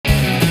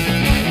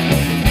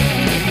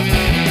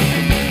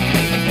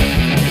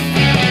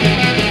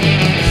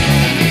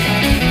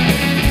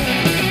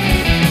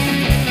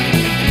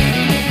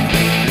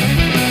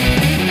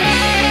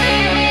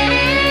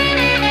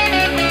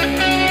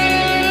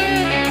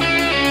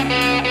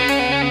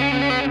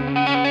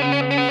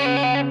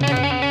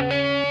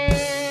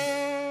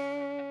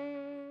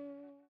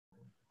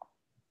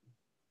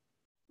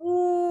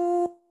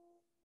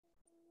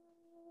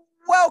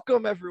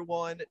welcome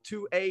everyone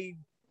to a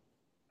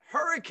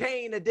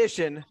hurricane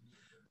edition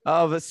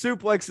of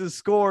Suplexes,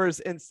 Scores,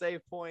 and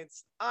Save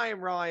Points. I am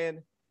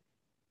Ryan.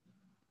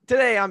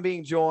 Today I'm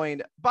being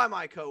joined by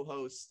my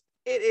co-host.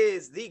 It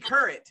is the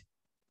current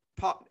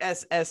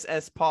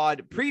SSS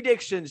Pod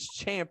Predictions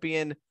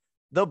Champion,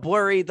 the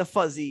blurry, the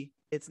fuzzy.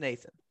 It's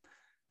Nathan.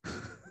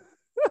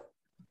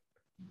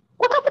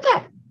 What's up with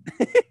that?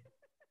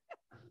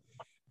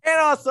 And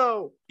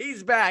also,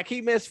 he's back. He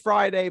missed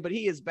Friday, but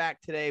he is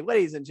back today.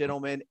 Ladies and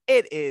gentlemen,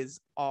 it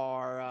is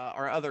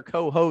our other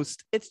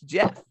co-host. It's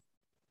Jeff.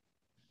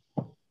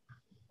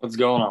 What's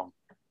going on?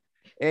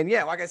 And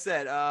yeah, like I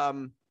said,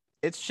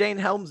 it's Shane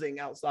Helmsing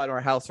outside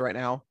our house right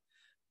now.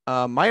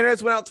 My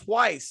internet's went out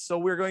twice, so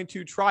we're going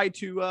to try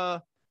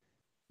to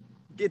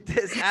get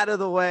this out of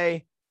the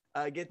way,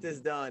 get this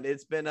done.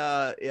 It's been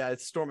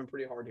it's storming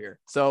pretty hard here.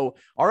 So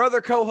our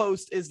other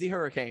co-host is the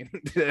hurricane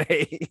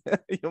today.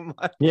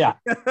 Yeah.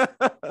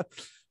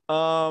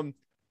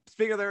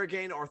 Speaking of the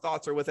hurricane, our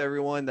thoughts are with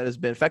everyone that has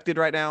been affected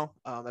right now.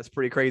 That's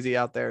pretty crazy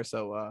out there.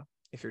 So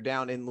if you're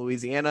down in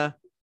Louisiana,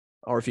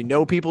 or if you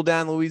know people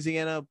down in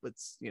Louisiana,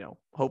 let's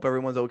hope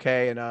everyone's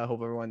okay, and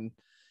hope everyone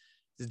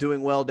is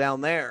doing well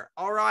down there.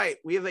 All right,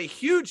 we have a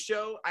huge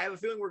show. I have a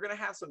feeling we're going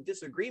to have some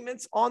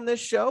disagreements on this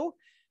show.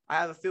 I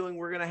have a feeling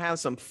we're going to have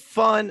some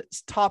fun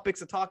topics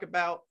to talk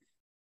about.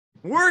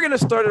 We're going to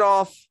start it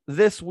off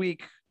this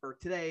week or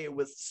today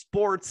with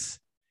sports,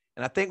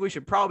 and I think we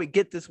should probably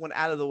get this one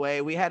out of the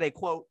way. We had a,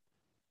 quote,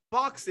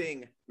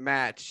 boxing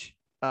match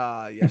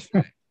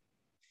yesterday.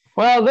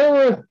 Well, there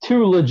were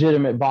two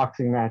legitimate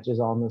boxing matches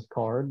on this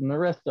card, and the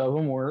rest of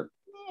them were.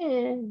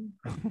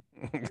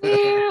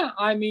 Yeah,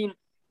 I mean,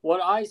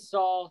 what I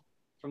saw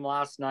from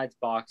last night's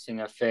boxing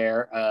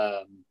affair,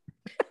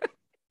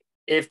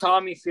 if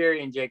Tommy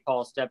Fury and Jake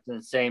Paul stepped in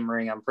the same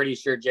ring, I'm pretty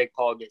sure Jake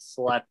Paul gets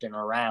slept in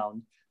a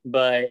round.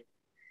 But,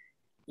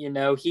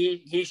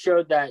 he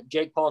showed that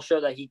Jake Paul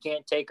showed that he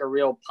can't take a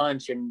real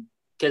punch. And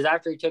because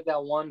after he took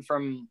that one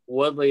from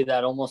Woodley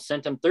that almost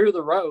sent him through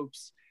the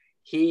ropes,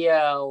 he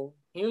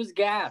was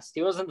gassed.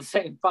 He wasn't the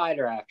same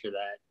fighter after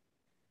that.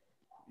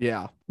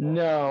 Yeah.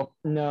 No.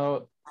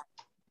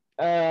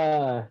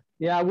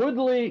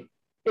 Woodley,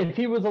 if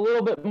he was a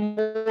little bit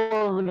more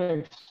of an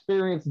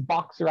experienced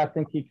boxer, I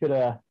think he could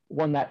have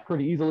won that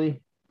pretty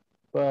easily.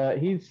 But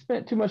he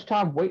spent too much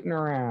time waiting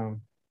around.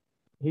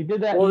 He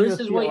did that. Well, this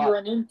is what you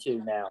run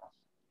into now.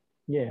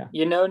 Yeah.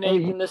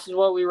 Nathan, this is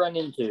what we run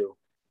into.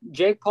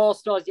 Jake Paul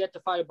still has yet to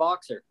fight a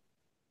boxer.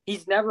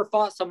 He's never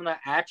fought someone that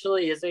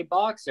actually is a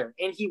boxer,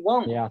 and he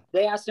won't. Yeah.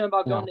 They asked him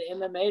about going to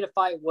MMA to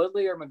fight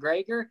Woodley or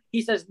McGregor.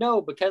 He says,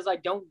 no, because I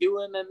don't do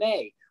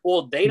MMA.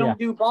 Well, they don't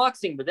do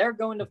boxing, but they're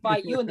going to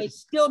fight you, and they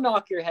still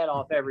knock your head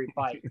off every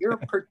fight. You're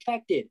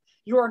protected.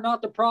 You are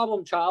not the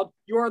problem child.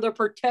 You are the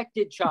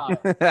protected child.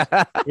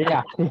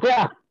 Yeah.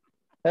 That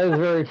is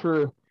very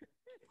true.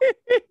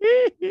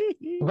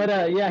 But,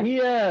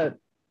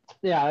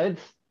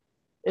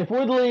 if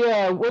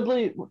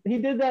Woodley, he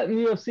did that in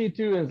the UFC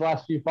too in his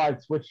last few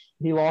fights, which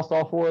he lost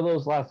all four of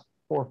those last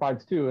four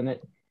fights too. And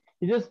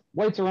he just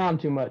waits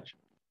around too much.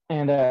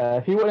 And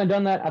if he wouldn't have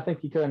done that, I think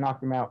he could have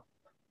knocked him out.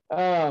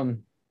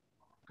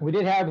 We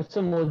did have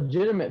some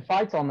legitimate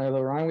fights on there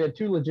though, Ryan. We had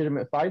two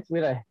legitimate fights. We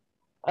had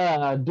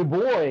a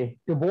Dubois.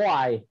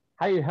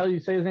 How you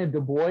say his name?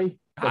 Dubois?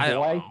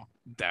 Anyway,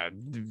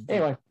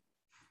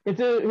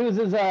 it was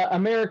his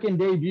American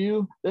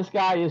debut. This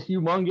guy is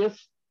humongous.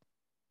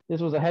 This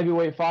was a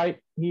heavyweight fight.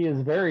 He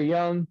is very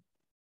young.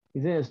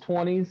 He's in his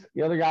 20s.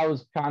 The other guy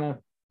was kind of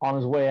on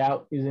his way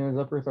out. He's in his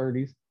upper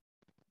 30s.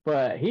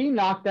 But he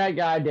knocked that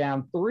guy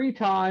down 3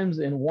 times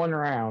in one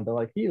round.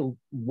 Like, he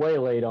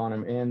waylaid on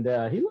him, and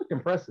he looked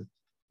impressive.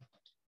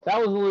 That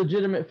was a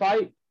legitimate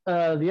fight.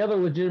 The other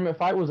legitimate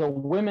fight was a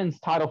women's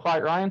title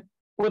fight, Ryan,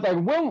 with a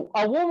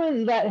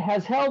woman that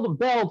has held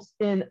belts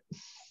in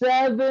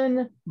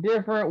 7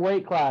 different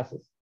weight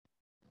classes.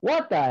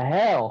 What the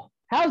hell?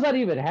 How's that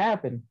even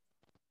happen?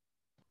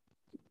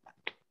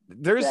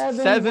 There's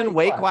 7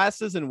 weight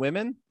classes in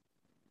women?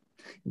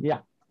 Yeah.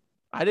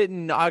 I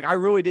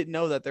really didn't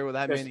know that there were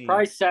that many.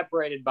 Probably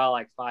separated by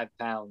like 5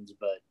 pounds,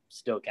 but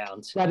still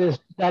counts. That is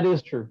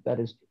true. But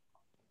this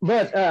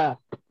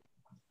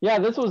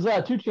was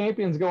 2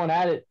 champions going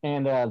at it,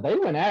 and they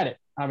went at it.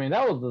 I mean,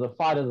 that was the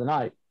fight of the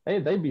night.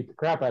 They beat the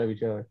crap out of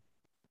each other.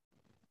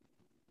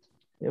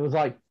 It was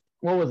like,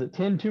 what was it,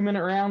 10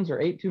 2-minute rounds or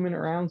 8 2-minute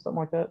rounds,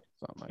 something like that?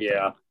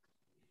 Yeah.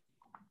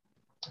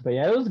 But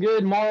yeah, it was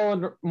good.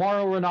 Mauro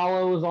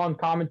Ranallo was on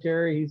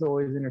commentary. He's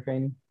always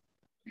entertaining.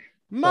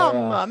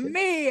 Mamma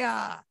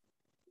mia!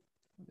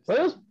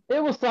 But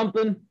it was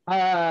something.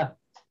 I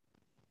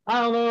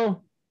don't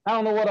know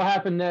what'll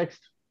happen next.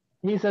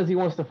 He says he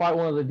wants to fight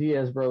one of the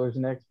Diaz brothers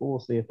next, but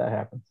we'll see if that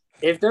happens.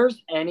 If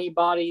there's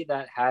anybody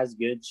that has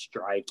good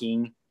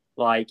striking,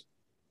 like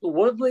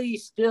Woodley,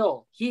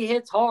 he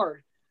hits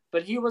hard,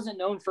 but he wasn't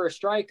known for a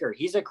striker.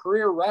 He's a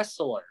career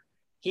wrestler.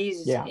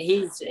 He's not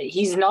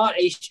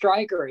a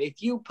striker.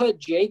 If you put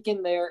Jake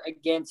in there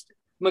against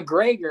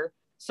McGregor,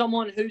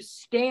 someone who's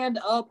stand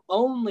up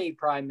only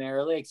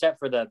primarily, except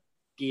for the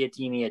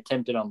guillotine he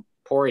attempted on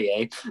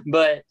Poirier.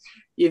 But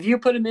if you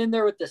put him in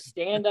there with the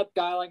stand-up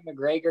guy like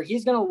McGregor,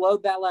 he's going to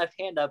load that left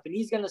hand up and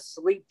he's going to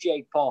sleep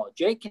Jake Paul.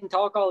 Jake can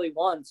talk all he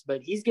wants,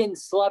 but he's getting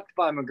slept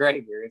by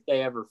McGregor if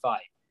they ever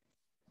fight.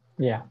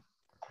 Yeah,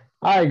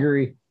 I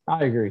agree.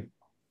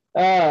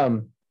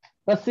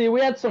 Let's see.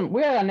 We had a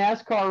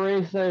NASCAR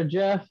race there,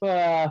 Jeff.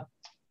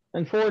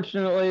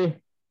 Unfortunately,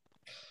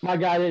 my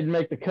guy didn't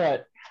make the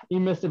cut. He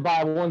missed it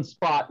by one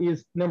spot.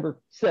 He's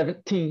number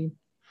 17.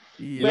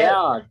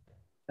 Yeah.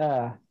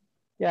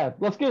 Yeah.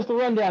 Let's give us the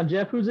rundown,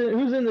 Jeff. Who's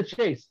in the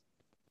chase?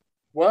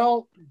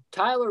 Well,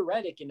 Tyler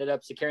Reddick ended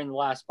up securing the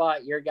last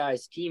spot, your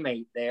guy's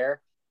teammate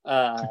there.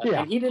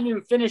 And he didn't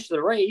even finish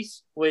the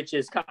race, which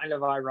is kind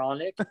of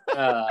ironic.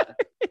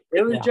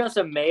 It was just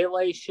a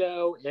melee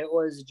show. It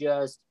was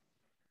just,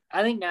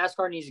 I think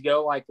NASCAR needs to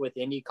go like with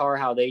IndyCar,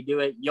 how they do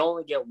it. You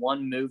only get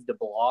one move to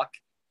block,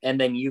 and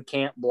then you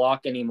can't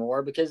block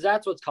anymore, because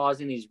that's what's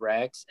causing these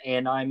wrecks.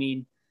 And I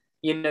mean,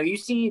 you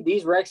see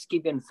these wrecks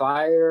keep getting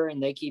fire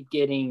and they keep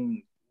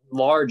getting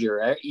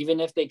larger. Even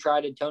if they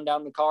try to tone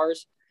down the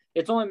cars,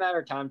 it's only a matter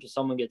of time till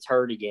someone gets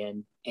hurt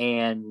again.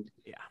 And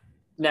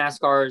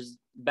NASCAR's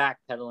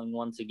backpedaling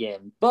once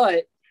again.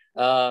 But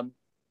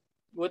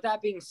with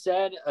that being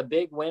said, a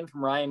big win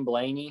from Ryan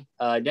Blaney.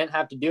 Didn't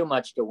have to do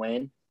much to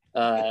win.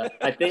 I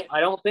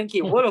don't think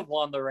he would have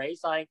won the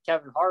race. I think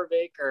Kevin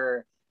Harvick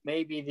or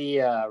maybe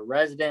the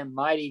resident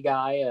mighty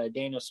guy,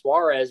 Daniel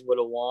Suarez, would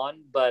have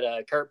won, but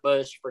Kurt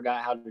Busch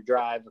forgot how to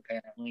drive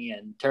apparently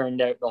and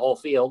turned out the whole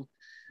field.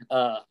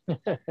 But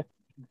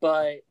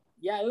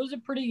yeah, it was a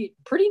pretty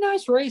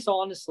nice race,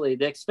 honestly.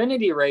 The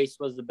Xfinity race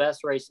was the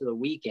best race of the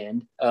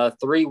weekend.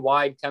 3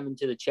 wide coming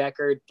to the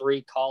checkered,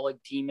 3 colleague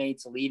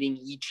teammates leading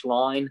each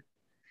line.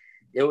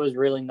 It was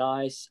really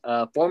nice.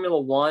 Formula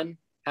One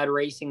had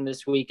racing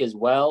this week as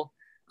well.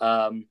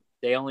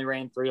 They only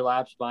ran 3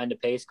 laps behind a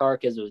pace car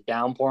because it was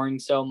downpouring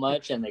so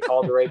much, and they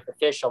called the race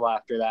official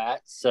after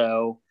that.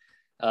 So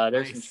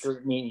there's some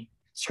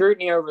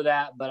scrutiny over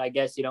that, but I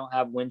guess you don't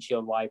have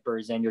windshield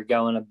wipers and you're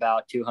going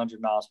about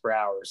 200 miles per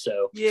hour.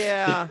 So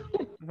yeah,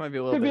 it might be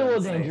a little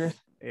dangerous.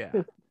 Yeah.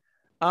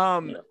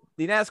 The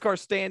NASCAR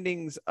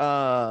standings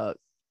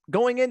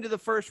going into the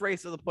first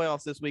race of the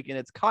playoffs this weekend,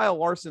 it's Kyle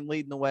Larson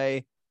leading the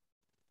way,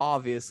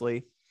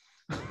 obviously.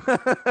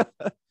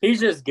 He's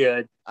just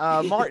good.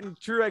 Martin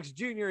Truex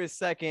Jr. is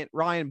second.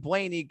 Ryan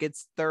Blaney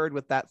gets third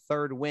with that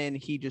 3rd win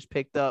he just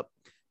picked up.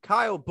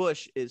 Kyle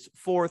Busch is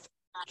 4th.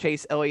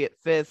 Chase Elliott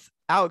 5th.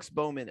 Alex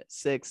Bowman at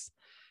 6th.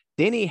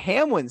 Denny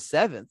Hamlin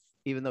 7th,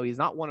 even though he's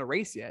not won a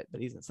race yet,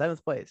 but he's in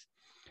 7th place.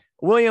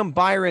 William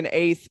Byron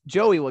 8th.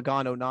 Joey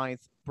Logano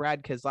 9th.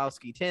 Brad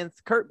Keselowski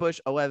 10th. Kurt Busch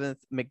 11th.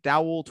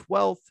 McDowell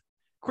 12th.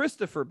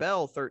 Christopher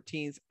Bell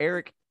 13th.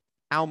 Eric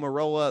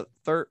Almirola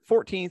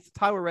 14th.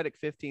 Tyler Reddick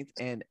 15th.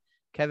 And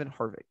Kevin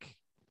Harvick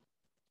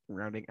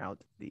rounding out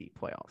the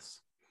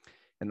playoffs.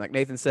 And like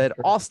Nathan said,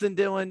 Austin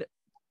Dillon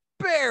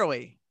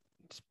barely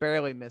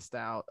missed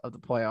out of the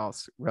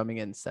playoffs, coming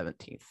in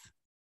 17th.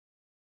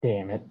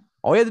 Damn it.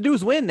 All you had to do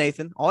was win,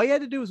 Nathan. All you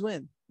had to do was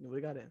win.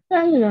 We got in.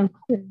 Yeah,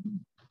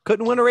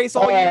 Couldn't win a race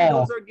all year.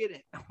 Those are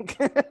getting.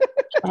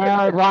 All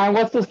right, Ryan,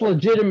 what's this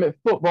legitimate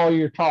football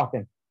you're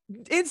talking?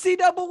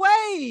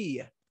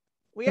 NCAA.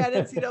 We had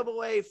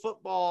NCAA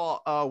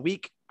football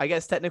week. I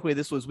guess technically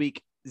this was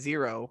week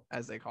 0,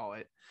 as they call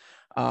it.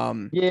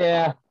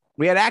 Yeah.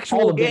 We had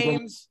actual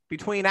games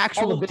between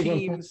actual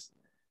teams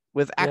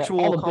with actual.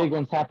 All the big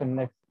ones happen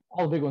next.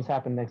 All the big ones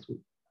happen next week.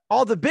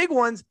 All the big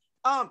ones.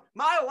 My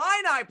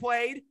Illini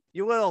played.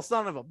 You little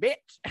son of a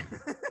bitch.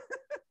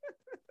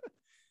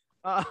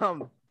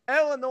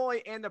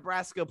 Illinois and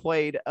Nebraska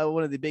played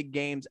one of the big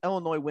games.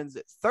 Illinois wins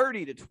it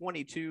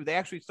 30-22. They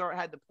actually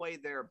had to play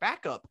their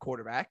backup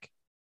quarterback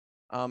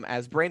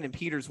as Brandon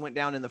Peters went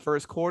down in the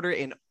first quarter,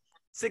 and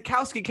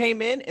Sikowski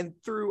came in and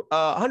threw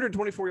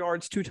 124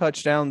 yards, 2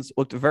 touchdowns.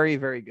 Looked very,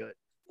 very good.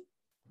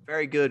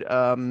 Very good.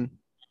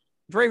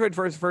 Very good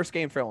first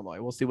game for Illinois.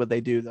 We'll see what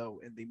they do,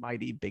 though, in the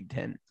mighty Big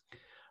Ten.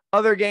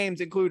 Other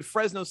games include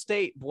Fresno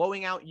State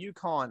blowing out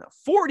UConn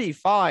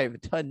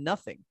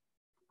 45-0.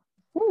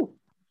 Woo.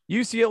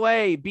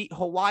 UCLA beat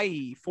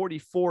Hawaii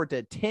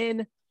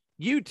 44-10.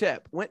 UTEP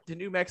went to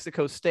New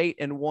Mexico State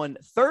and won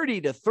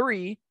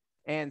 30-3.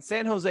 And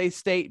San Jose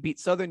State beat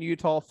Southern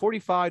Utah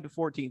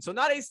 45-14. So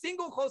not a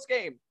single close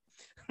game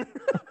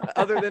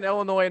other than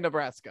Illinois and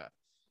Nebraska.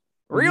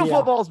 Real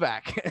football's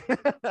back.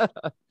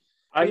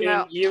 I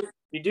mean, you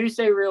do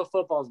say real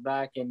football's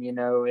back, and,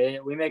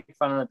 we make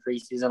fun of the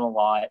preseason a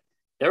lot.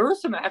 There were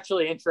some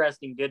actually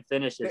interesting, good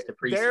finishes to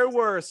preseason. There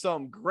were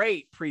some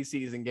great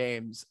preseason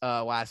games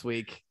last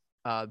week.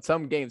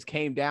 Some games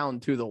came down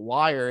to the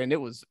wire, and it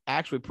was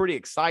actually pretty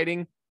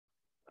exciting.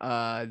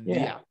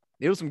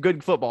 It was some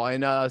good football.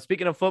 And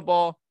speaking of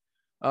football,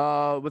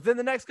 within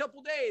the next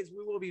couple days,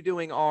 we will be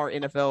doing our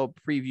NFL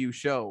preview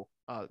show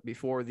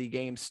before the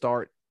games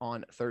start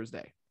on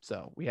Thursday.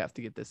 So we have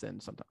to get this in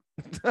sometime.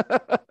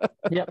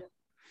 Yep.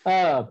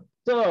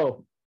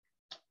 So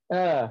we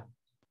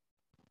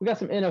got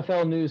some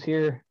NFL news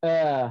here.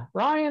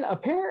 Ryan,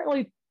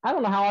 apparently, I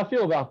don't know how I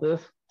feel about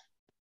this,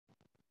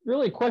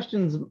 really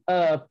questions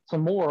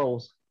some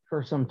morals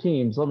for some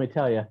teams. Let me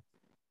tell you,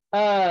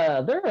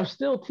 there are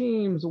still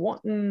teams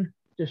wanting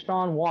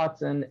Deshaun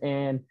Watson,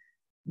 and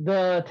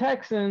the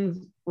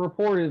Texans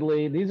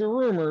reportedly, these are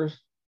rumors.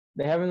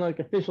 They haven't like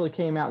officially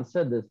came out and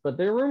said this, but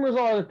their rumors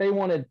are that they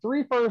wanted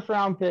 3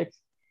 first-round picks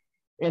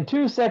and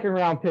 2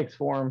 second-round picks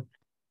for him.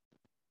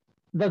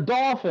 The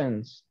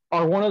Dolphins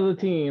are one of the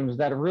teams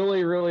that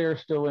really, really are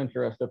still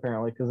interested,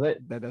 apparently, because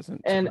that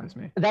doesn't surprise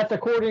me. That's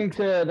according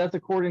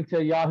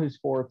to Yahoo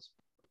Sports.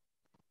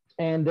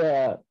 And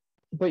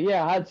but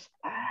yeah, it's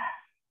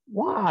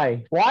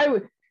why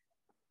would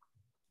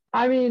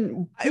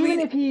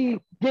if he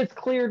gets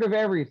cleared of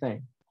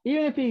everything,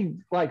 even if he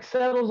like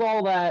settles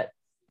all that,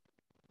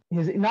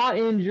 he's not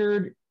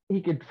injured,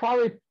 he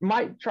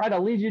might try to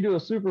lead you to a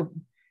Super.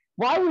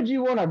 Why would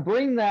you want to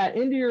bring that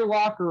into your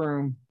locker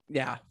room?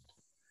 Yeah.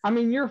 I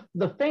mean, you're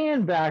the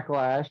fan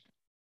backlash,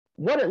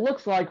 what it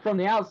looks like from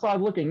the outside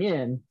looking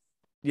in.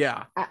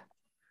 Yeah.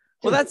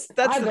 That's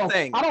the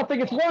thing. I don't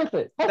think it's worth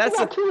it.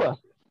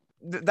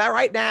 That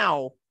right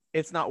now,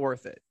 it's not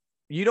worth it.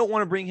 You don't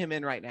want to bring him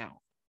in right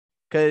now,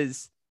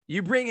 because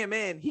you bring him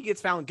in, he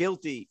gets found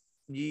guilty.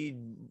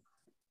 You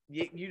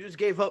just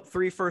gave up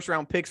 3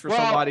 first-round picks for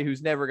somebody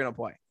who's never going to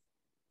play.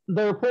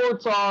 The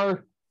reports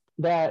are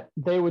that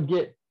they would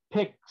get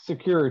pick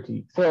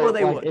security. So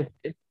they would.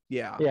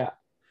 Yeah.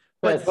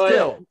 But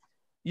still,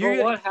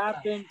 what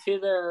happened to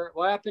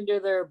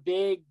their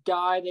big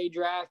guy they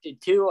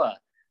drafted, Tua?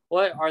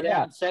 What are they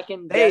on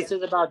second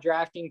guesses about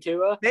drafting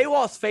Tua? They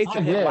lost faith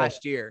in him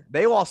last year.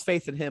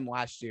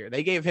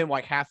 They gave him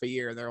like half a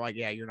year, and they're like,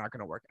 "Yeah, you're not going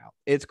to work out."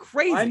 It's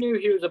crazy. I knew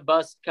he was a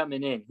bust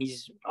coming in.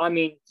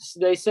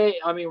 They say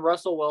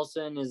Russell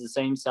Wilson is the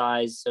same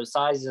size, so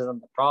size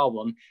isn't the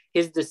problem.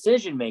 His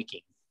decision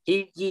making,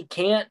 he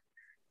can't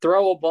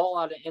throw a ball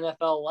at an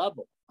NFL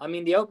level. I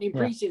mean, the opening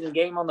preseason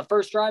game on the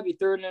first drive, he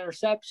threw an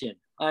interception.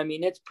 I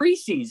mean, it's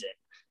preseason.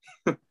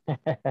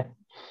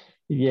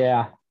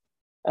 Yeah.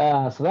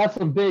 So that's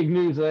some big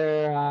news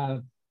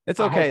there.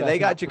 It's okay. They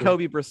got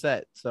Jacoby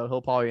Brissett, so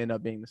he'll probably end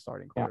up being the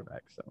starting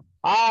quarterback. So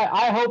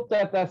I hope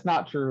that's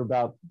not true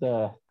about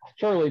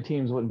surely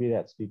teams wouldn't be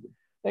that stupid.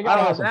 They got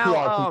to have some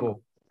PR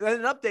people.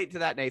 An update to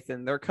that,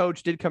 Nathan. Their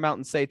coach did come out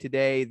and say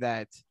today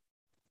that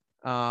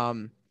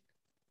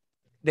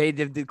they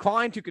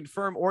declined to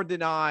confirm or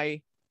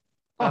deny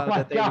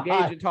that they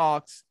engaged in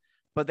talks,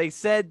 but he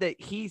said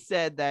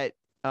that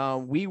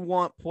we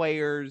want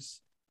players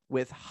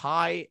with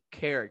high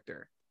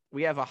character.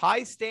 We have a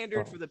high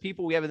standard for the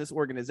people we have in this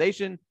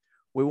organization.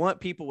 We want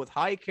people with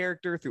high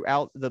character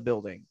throughout the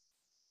building.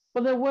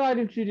 But then why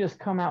didn't you just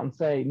come out and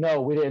say,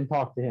 no, we didn't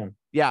talk to him?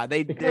 Yeah,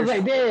 they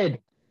did.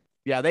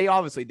 Yeah, they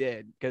obviously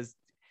did, because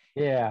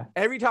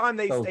every time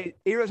they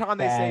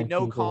say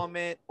no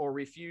comment or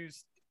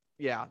refuse,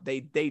 they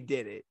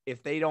did it.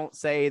 If they don't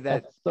say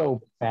that, that's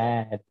so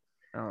bad.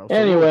 I don't know,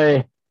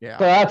 anyway, so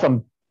that's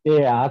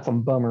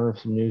some bummer of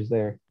some news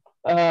there.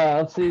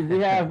 Let's see. We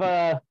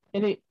have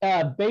any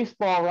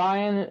baseball,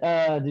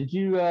 Ryan. Did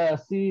you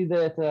see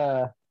that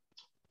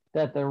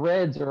the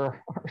Reds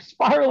are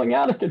spiraling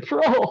out of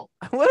control?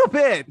 A little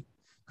bit.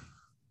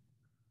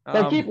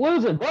 They keep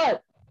losing,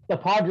 but the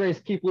Padres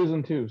keep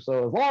losing too.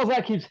 So as long as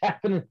that keeps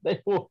happening,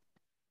 they will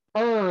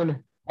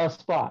earn a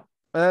spot.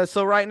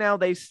 So right now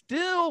they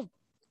still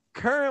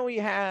currently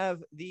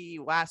have the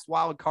last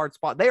wild card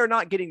spot. They are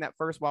not getting that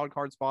first wild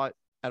card spot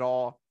at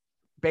all.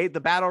 The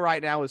battle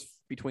right now is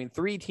between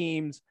 3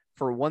 teams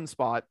for 1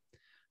 spot.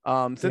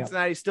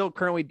 Cincinnati still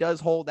currently does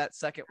hold that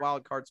second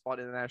wild card spot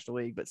in the National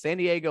League, but San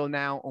Diego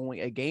now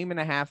only a game and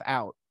a half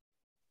out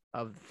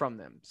from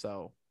them.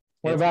 So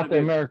what about the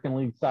American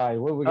League side?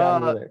 What we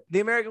got over there? The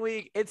American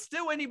League, it's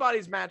still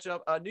anybody's matchup.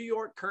 New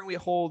York currently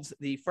holds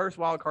the first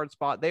wild card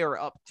spot. They are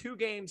up 2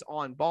 games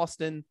on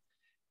Boston,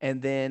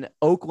 and then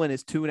Oakland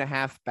is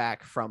 2.5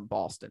 back from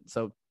Boston.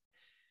 So,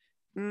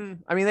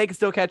 they can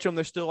still catch them.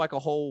 There's still like a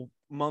whole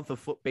month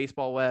of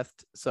baseball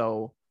left.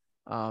 So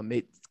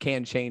it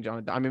can change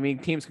on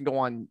it. Teams can go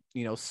on,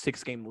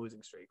 6-game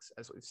losing streaks,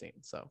 as we've seen.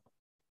 So,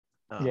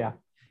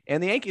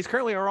 and the Yankees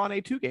currently are on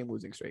a 2-game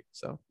losing streak.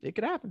 So it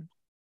could happen.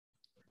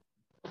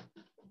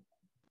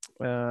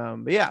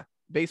 But yeah,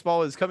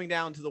 baseball is coming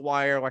down to the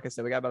wire. Like I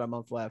said, we got about a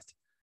month left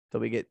till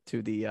we get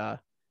to the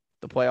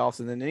playoffs,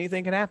 and then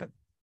anything can happen.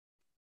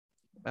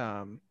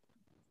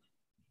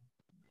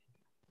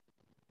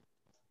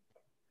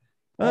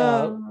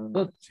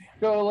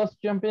 Let's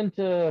jump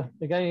into.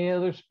 We got any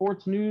other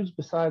sports news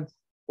besides?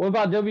 What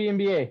about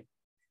WNBA?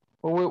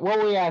 Where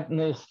are we at in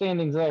the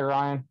standings there,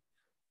 Ryan?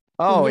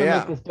 Oh Who's yeah,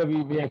 make this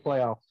WNBA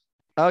playoffs.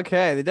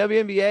 Okay, the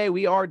WNBA,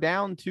 we are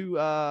down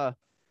to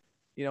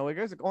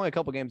there's only a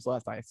couple games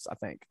left. I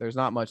think there's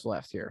not much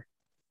left here.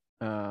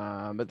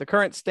 But the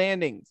current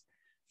standings,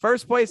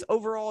 first place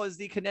overall is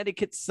the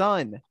Connecticut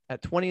Sun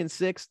at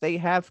 20-6. They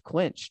have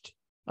clinched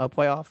a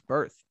playoff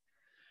berth.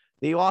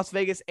 The Las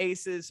Vegas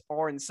Aces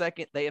are in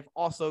second. They have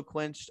also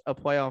clinched a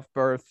playoff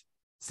berth.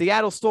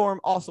 Seattle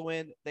Storm also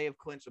in. They have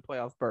clinched a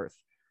playoff berth.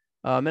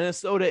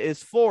 Minnesota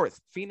is 4th.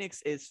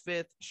 Phoenix is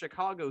 5th.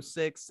 Chicago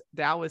 6th.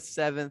 Dallas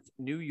 7th.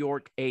 New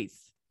York 8th.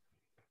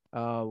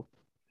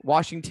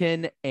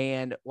 Washington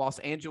and Los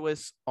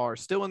Angeles are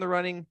still in the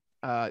running.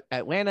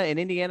 Atlanta and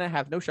Indiana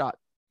have no shot.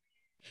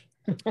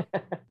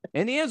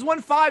 Indiana's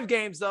won 5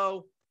 games,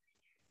 though.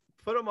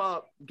 Put them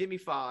up. Give me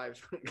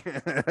 5.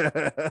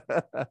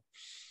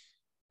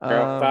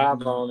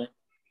 5 on it.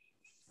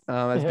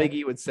 As Big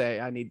E would say,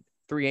 I need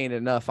 3 ain't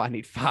enough. I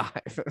need 5.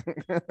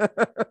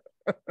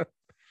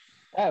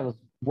 That was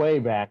way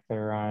back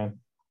there, Ryan.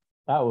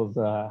 That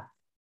was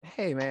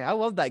Hey man, I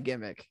love that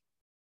gimmick.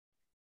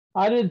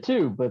 I did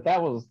too, but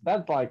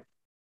that's like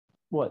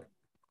what?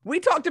 We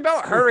talked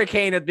about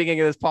Hurricane at the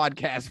beginning of this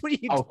podcast. What are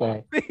you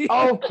Okay. doing?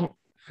 Okay.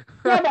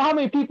 Yeah, but how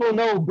many people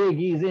know Big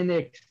E's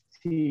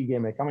NXT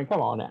gimmick? I mean,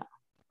 come on now.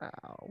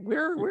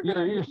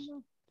 You're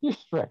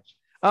stretched.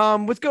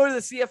 Let's go to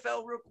the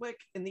CFL real quick.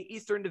 In the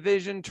Eastern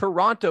Division,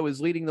 Toronto is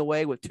leading the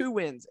way with 2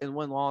 wins and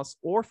 1 loss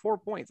or 4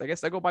 points. I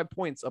guess I go by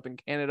points up in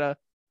Canada.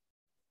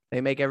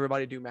 They make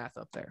everybody do math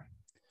up there.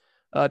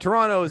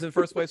 Toronto is in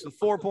first place with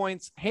 4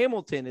 points.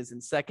 Hamilton is in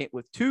second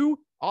with 2.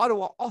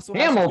 Ottawa also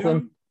has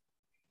Hamilton.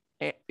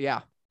 2.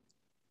 Yeah.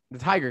 The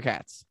Tiger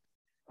Cats.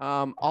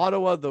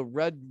 Ottawa, the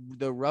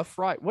Rough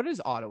Rider. What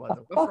is Ottawa?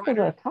 The Rough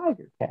Rider? A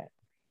Tiger Cat.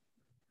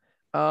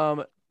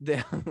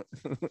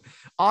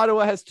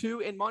 Ottawa has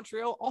 2 and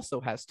Montreal also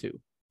has 2.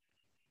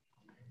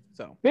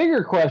 So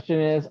bigger question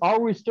is, are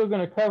we still going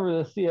to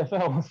cover the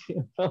CFL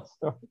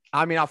story?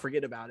 I mean, I'll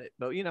forget about it,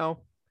 but you know.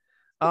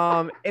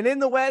 And in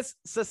the West,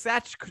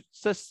 Saskatchewan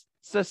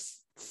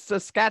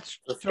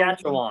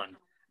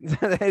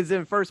is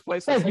in first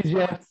place with 6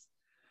 points.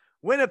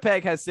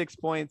 Winnipeg has 6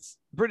 points.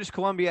 British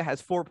Columbia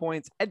has 4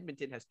 points.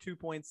 Edmonton has 2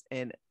 points,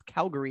 and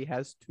Calgary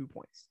has 2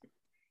 points.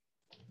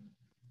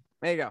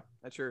 There you go.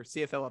 That's your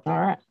CFL update. All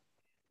right.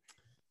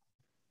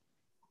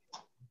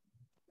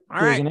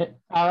 All right.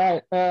 All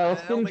right.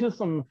 Let's get into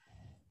some.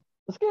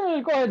 Let's go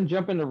ahead and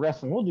jump into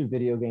wrestling. We'll do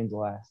video games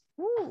last.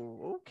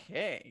 Ooh,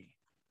 okay.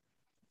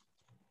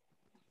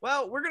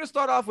 Well, we're going to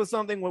start off with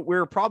something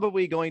we're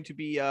probably going to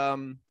be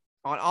on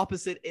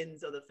opposite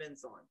ends of the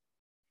fence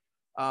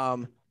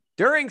on.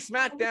 During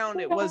SmackDown,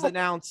 it was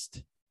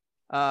announced.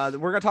 We're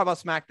going to talk about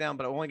SmackDown,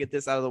 but I want to get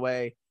this out of the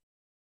way.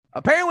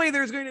 Apparently,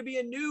 there's going to be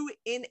a new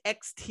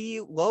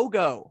NXT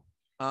logo.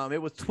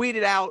 It was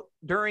tweeted out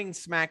during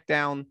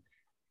SmackDown.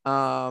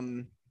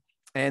 And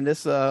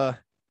this, I'm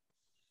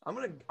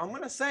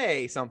gonna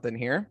say something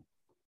here.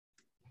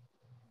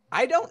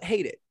 I don't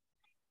hate it.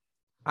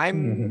 I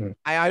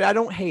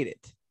don't hate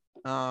it.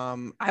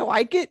 I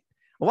like it.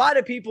 A lot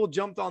of people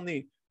jumped on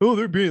they're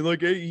being like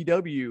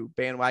AEW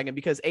bandwagon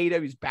because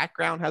AEW's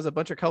background has a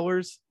bunch of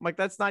colors. I'm like,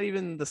 that's not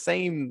even the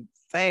same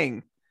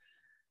thing.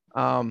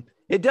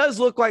 It does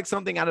look like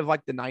something out of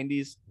like the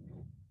 90s.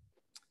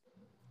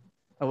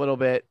 A little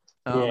bit.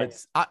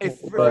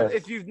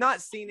 If you've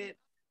not seen it,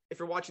 if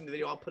you're watching the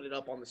video, I'll put it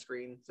up on the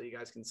screen so you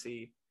guys can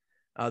see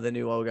the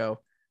new logo.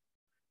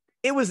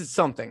 It was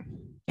something.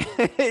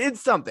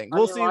 It's something.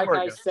 We'll see. Like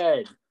I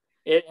said,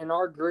 it in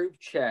our group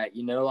chat,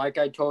 like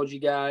I told you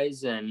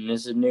guys, and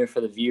this is new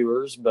for the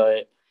viewers,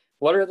 but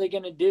what are they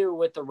going to do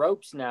with the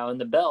ropes now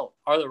and the belt?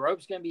 Are the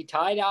ropes going to be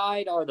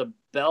tie-dyed?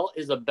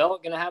 Is the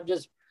belt going to have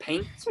just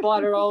paint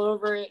splattered all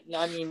over it?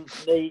 I mean,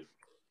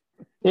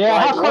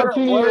 where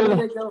do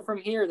they go from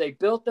here? They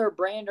built their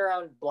brand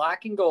around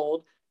black and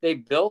gold. They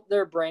built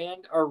their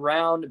brand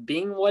around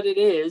being what it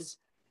is,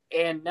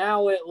 and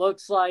now it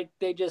looks like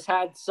they just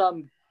had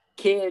some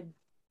kid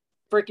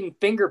freaking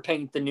finger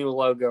paint the new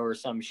logo or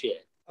some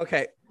shit.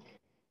 Okay.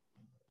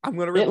 I'm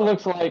going to rebuttal.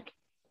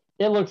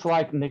 It looks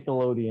like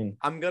Nickelodeon.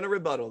 I'm going to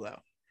rebuttal, though.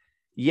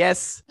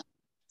 Yes.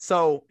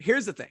 So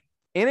here's the thing.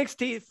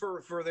 NXT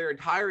for their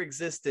entire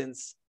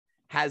existence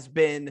has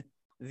been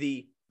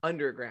the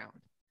underground.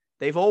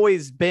 They've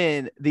always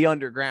been the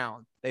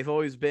underground. They've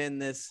always been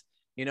this,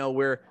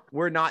 we're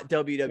not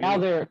WWE.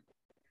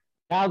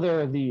 Now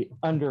they're the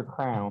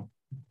undercrown.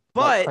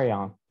 But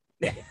crayon.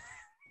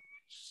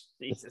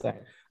 Jesus.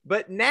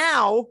 But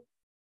now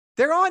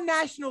they're on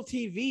national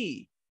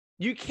TV.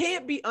 You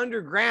can't be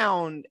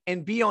underground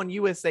and be on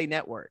USA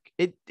Network.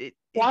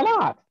 Why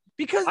not?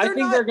 Because I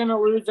think they're going to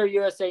lose their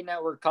USA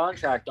Network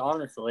contract,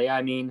 honestly.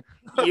 I mean,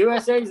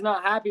 USA is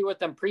not happy with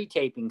them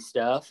pre-taping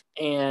stuff.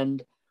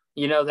 And,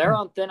 they're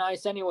on thin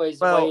ice anyways,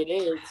 the way it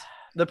is.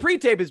 The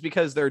pre-tape is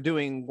because they're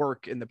doing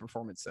work in the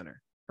Performance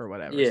Center or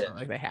whatever. Yeah.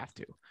 So, they have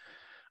to.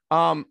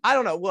 I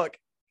don't know. Look,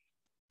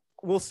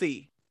 we'll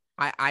see.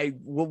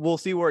 We'll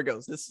see where it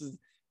goes. This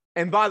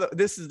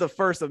is the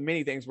first of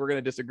many things we're going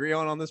to disagree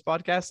on this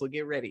podcast. So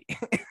get ready.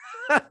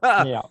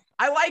 Yeah.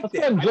 I liked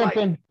it. I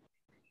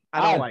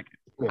don't like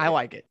it. I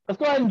like it. Let's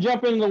go ahead and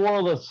jump into the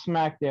world of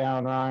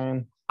SmackDown,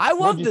 Ryan. I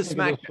love this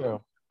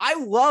SmackDown. I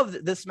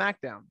loved this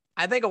SmackDown.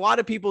 I think a lot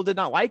of people did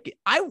not like it.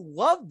 I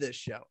love this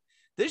show.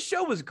 This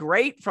show was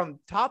great from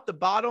top to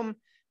bottom.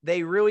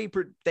 They really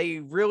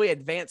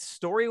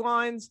advanced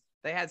storylines.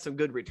 They had some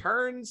good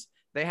returns.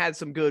 They had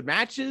some good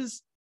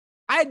matches.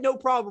 I had no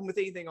problem with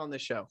anything on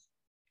this show.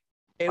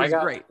 It was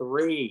great.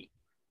 3.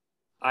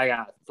 I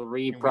got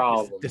 3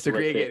 problems.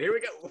 Disagree with again. it. Here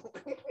we go.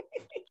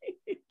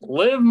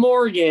 Liv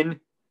Morgan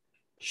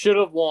should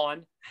have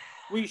won.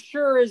 We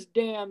sure as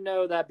damn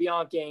know that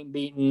Bianca ain't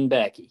beating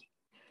Becky.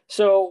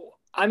 So,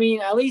 I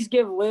mean, at least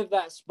give Liv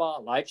that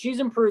spotlight. She's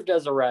improved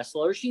as a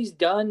wrestler. She's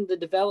done the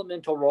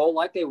developmental role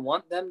like they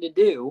want them to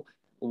do.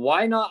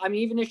 Why not? I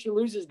mean, even if she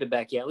loses to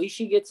Becky, at least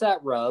she gets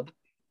that rub.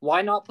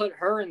 Why not put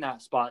her in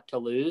that spot to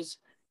lose?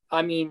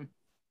 I mean,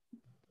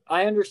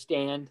 I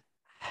understand.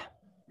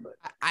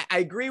 I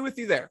agree with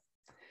you there.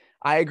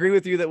 I agree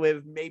with you that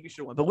Liv maybe should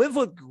have won. But Liv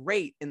looked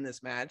great in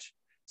this match.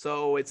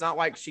 So it's not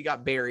like she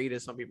got buried,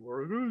 as some people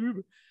were.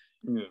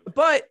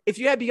 But if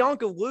you had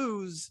Bianca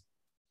lose,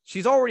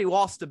 she's already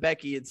lost to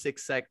Becky in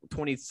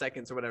 20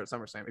 seconds or whatever,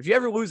 SummerSlam. If you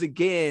ever lose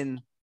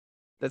again,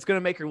 that's going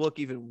to make her look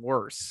even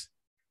worse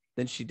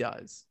than she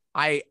does.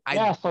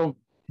 So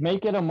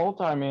make it a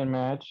multi-man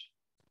match.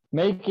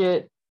 Make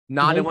it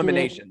not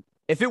elimination.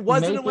 If it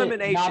wasn't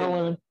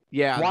elimination,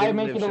 yeah. Why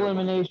make it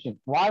elimination?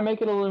 Why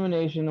make it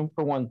elimination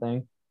for one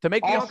thing? To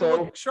make Bianca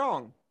look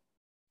strong.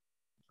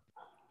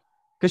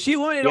 Because she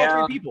eliminated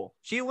all 3 people.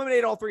 She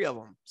eliminated all 3 of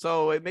them.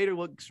 So it made her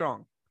look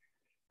strong.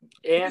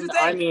 And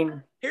I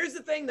mean, here's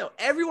the thing, though.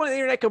 Everyone on the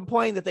internet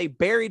complained that they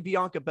buried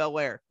Bianca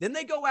Belair. Then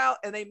they go out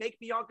and they make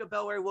Bianca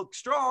Belair look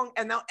strong.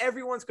 And now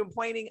everyone's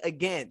complaining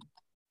again.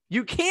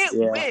 You can't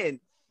win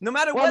no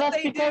matter what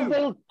they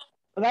do.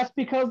 That's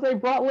because they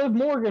brought Liv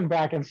Morgan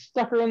back and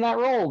stuck her in that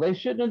role. They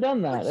shouldn't have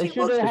done that. They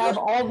should have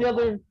all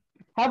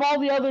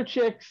the other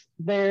chicks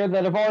there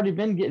that have already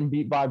been getting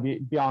beat by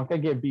Bianca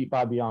get beat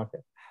by Bianca.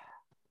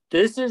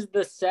 This is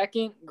the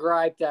second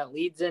gripe that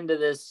leads into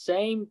this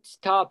same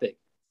topic.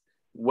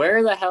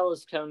 Where the hell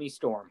is Toni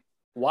Storm?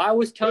 Why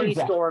was Toni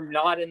Storm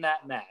not in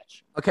that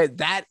match? Okay,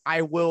 that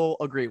I will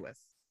agree with.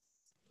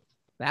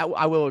 I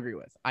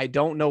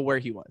don't know where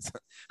he was.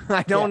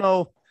 I don't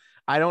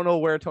know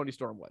where Toni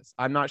Storm was.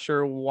 I'm not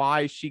sure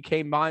why she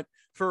came on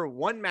for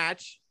one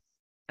match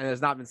and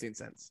has not been seen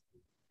since.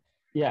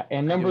 Yeah,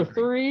 and number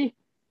three,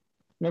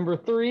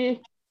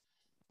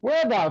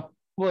 where the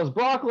was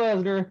Brock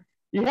Lesnar?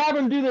 You have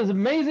him do this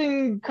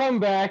amazing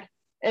comeback,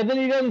 and then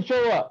he doesn't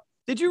show up.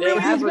 Did you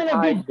really?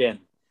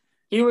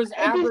 He was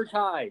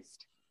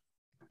advertised.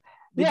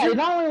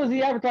 Not only was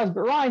he advertised,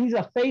 but Ryan, he's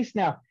a face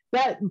now.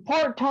 That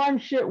part-time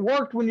shit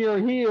worked when you're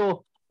a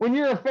heel. When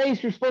you're a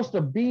face, you're supposed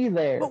to be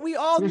there. But we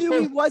all knew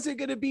he wasn't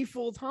going to be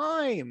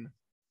full-time.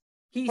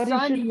 He signed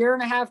a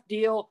 1.5-year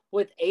deal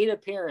with 8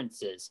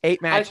 appearances.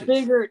 8 matches. I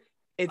figured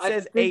it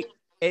says 8.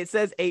 It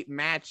says 8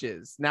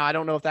 matches. Now, I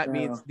don't know if that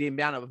means the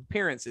amount of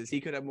appearances. He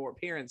could have more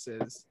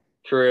appearances.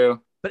 True.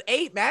 But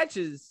 8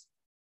 matches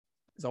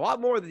is a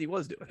lot more than he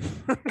was doing.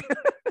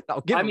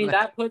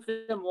 That puts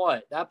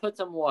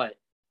him what?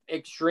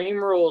 Extreme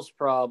Rules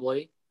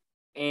probably.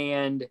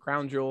 And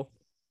Crown Jewel.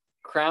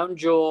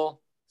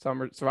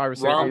 Survivor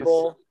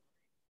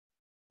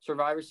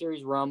Survivor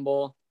Series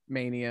Rumble.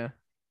 Mania.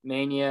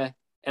 And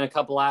a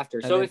couple after.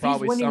 And so if he's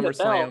winning the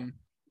belt.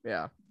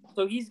 Yeah.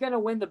 So he's going to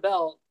win the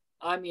belt.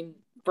 I mean,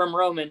 from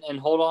Roman and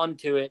hold on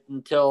to it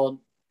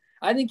until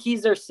I think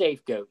he's their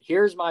scapegoat.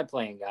 Here's my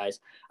plan, guys.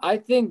 I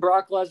think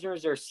Brock Lesnar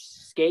is their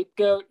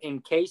scapegoat in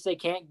case they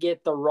can't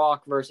get The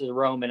Rock versus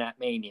Roman at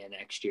Mania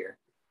next year.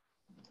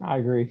 I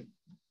agree.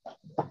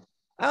 I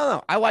don't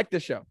know. I like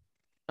this show.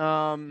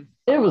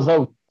 It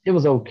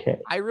was okay.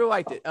 I really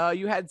liked it.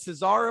 You had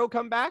Cesaro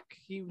come back.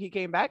 He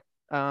came back.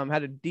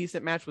 Had a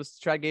decent match with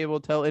Chad Gable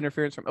till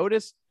interference from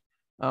Otis.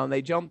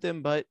 They jumped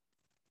him, but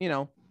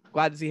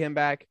glad to see him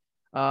back.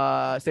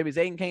 Sami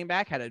Zayn came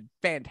back, had a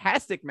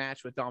fantastic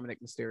match with Dominic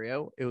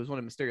Mysterio. It was one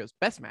of Mysterio's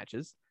best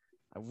matches.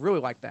 I really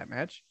liked that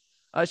match.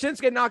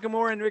 Shinsuke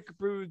Nakamura and Rick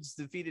Rude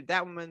defeated.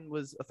 That one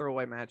was a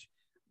throwaway match.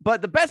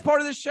 But the best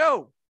part of the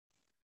show,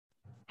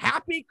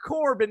 Happy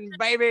Corbin,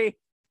 baby.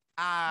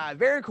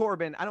 Baron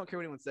Corbin, I don't care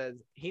what anyone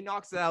says. He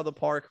knocks it out of the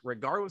park,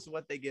 regardless of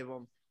what they give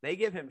him. They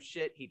give him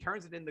shit. He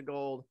turns it into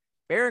gold.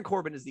 Baron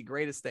Corbin is the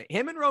greatest thing.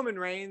 Him and Roman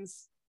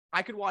Reigns,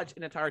 I could watch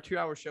an entire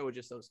 2-hour show with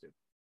just those two.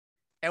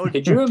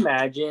 Could you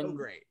imagine? So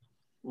great.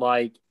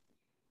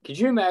 Could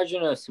you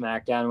imagine a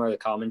SmackDown where the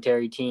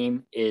commentary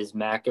team is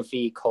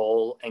McAfee,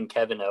 Cole, and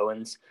Kevin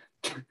Owens?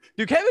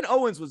 Dude, Kevin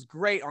Owens was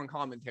great on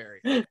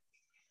commentary.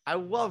 I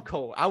love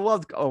Cole. I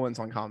love Owens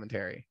on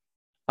commentary.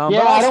 I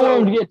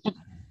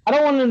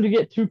don't want him to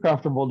get too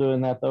comfortable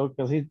doing that though,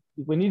 because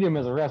we need him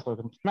as a wrestler.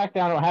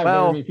 SmackDown don't have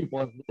very many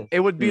people as this. It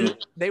would be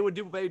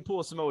they'd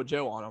pull a Samoa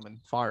Joe on him and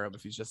fire him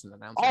if he's just an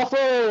announcer.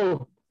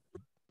 Also,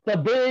 the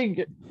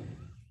big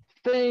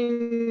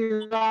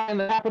thing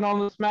that happened on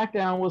the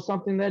SmackDown was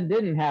something that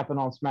didn't happen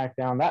on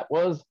SmackDown.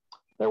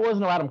 There was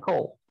no Adam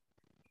Cole.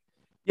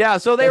 Yeah,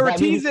 so they were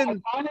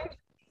teasing.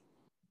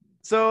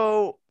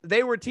 So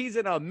they were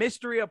teasing a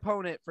mystery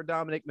opponent for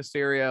Dominic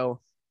Mysterio,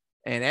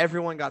 and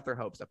everyone got their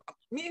hopes up,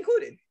 me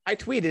included. I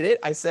tweeted it.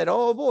 I said,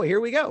 "Oh boy, here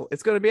we go.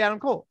 It's going to be Adam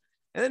Cole."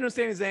 And then it was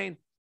Sami Zayn.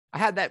 I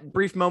had that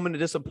brief moment of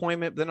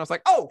disappointment, but then I was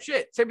like, "Oh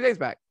shit, Sami Zayn's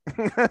back."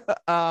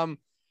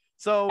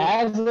 So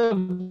as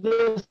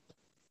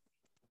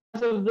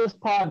of this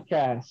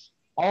podcast,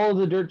 all of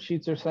the dirt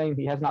sheets are saying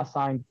he has not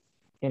signed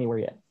anywhere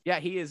yet. Yeah,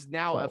 he is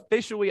now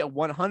officially a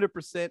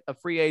 100% a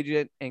free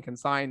agent and can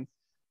sign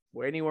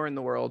anywhere in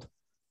the world.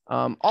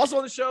 Also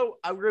on the show,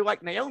 I really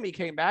like Naomi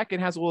came back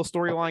and has a little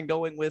storyline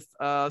going with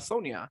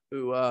Sonia,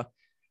 who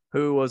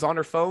was on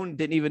her phone,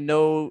 didn't even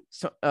know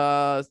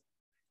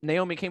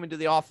Naomi came into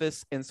the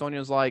office, and Sonia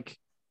was like,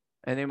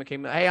 and Naomi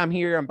came, hey, I'm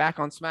here. I'm back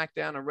on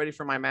SmackDown. I'm ready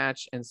for my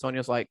match. And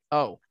Sonia's like,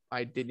 oh,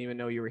 I didn't even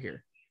know you were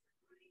here.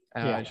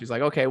 And she's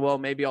like, okay, well,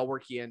 maybe I'll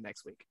work you in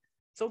next week.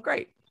 So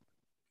great.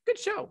 Good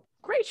show.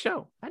 Great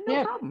show. I had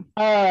no problem.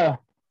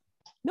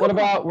 What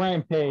about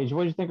Rampage?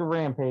 What did you think of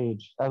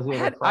Rampage? That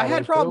was I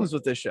had problems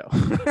with this show.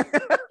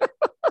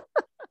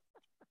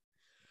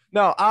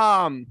 No,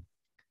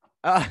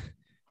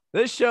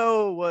 this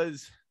show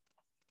was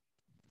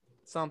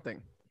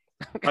something.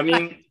 I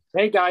mean,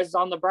 hey guys,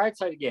 on the bright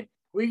side again,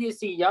 we get to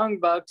see Young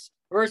Bucks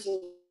versus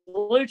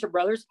Lucha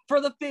Brothers for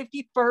the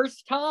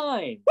 51st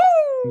time.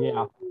 Woo!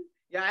 Yeah.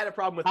 Yeah, I had a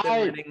problem with them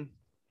winning.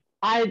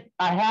 I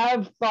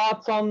have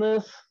thoughts on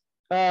this.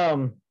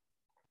 My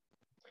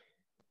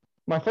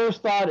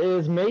first thought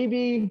is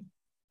maybe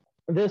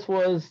this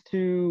was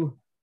to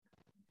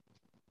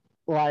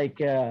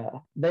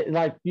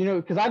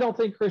because I don't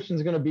think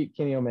Christian's going to beat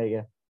Kenny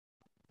Omega.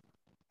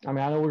 I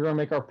mean, I know we're going to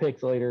make our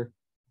picks later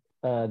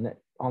on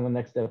the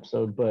next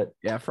episode, but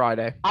yeah,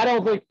 Friday. I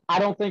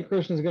don't think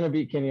Christian's going to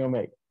beat Kenny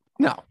Omega.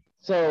 No.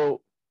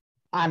 So,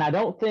 and I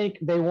don't think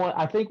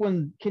I think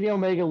when Kenny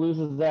Omega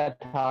loses that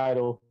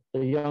title,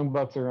 the Young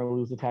Bucks are going to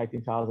lose the tag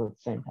team titles at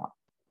the same time.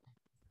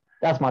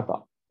 That's my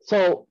thought.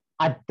 So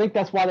I think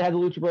that's why they had the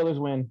Lucha Brothers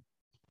win,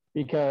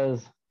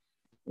 because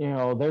they've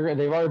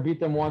already beat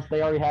them once.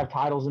 They already have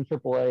titles in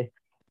AAA.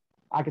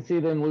 I could see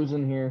them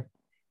losing here.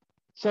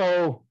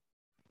 So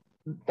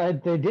they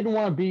didn't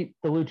want to beat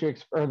the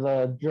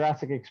the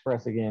Jurassic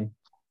Express again.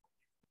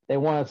 They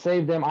want to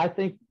save them. I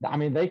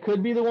mean, they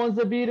could be the ones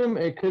that beat them.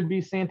 It could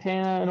be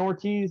Santana and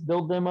Ortiz,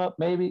 build them up,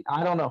 maybe.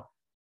 I don't know.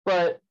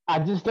 But I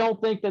just don't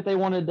think that they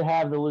wanted to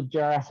have the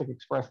Jurassic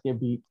Express get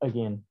beat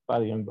again by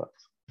the Young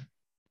Bucks.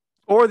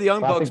 Or the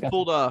Young Bucks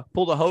pulled a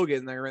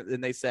Hogan there,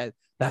 and they said,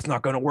 "That's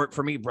not going to work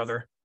for me,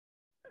 brother."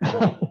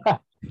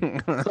 But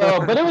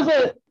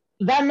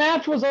that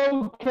match was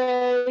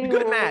okay.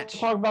 Good match.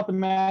 Talk about the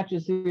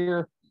matches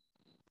here.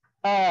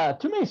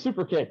 Too many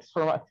super kicks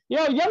for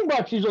Young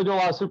Bucks usually do a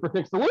lot of super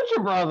kicks. The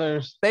Lucha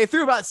Brothers, they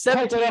threw about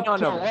 17 on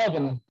them.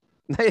 11.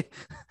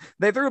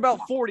 They threw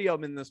about 40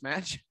 of them in this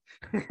match.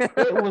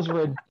 It was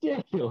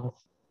ridiculous.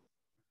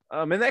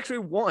 And they actually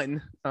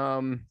won.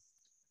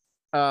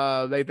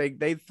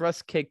 They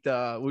thrust kicked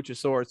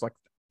Luchasaurus like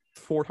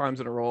 4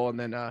 times in a row, and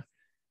then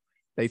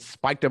they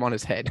spiked him on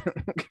his head.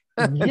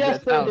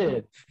 Yes, they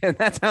did. And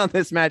that's how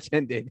this match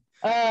ended.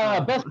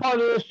 Best part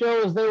of this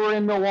show is they were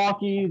in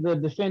Milwaukee, the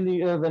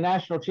defending the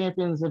national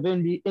champions of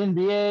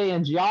NBA,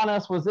 and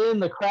Giannis was in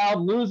the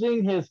crowd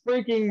losing his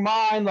freaking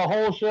mind the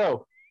whole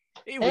show.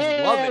 He was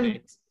loving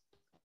it.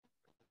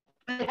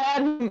 They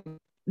had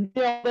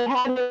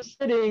him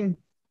sitting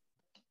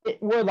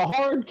where the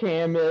hard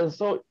cam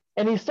is,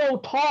 and he's so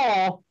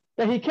tall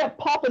that he kept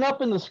popping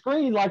up in the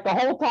screen like the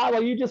whole time.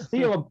 Like you just see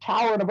him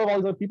towering above all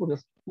these other people,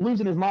 just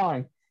losing his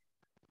mind.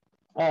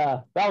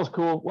 That was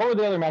cool. What were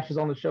the other matches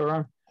on the show,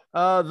 Ron?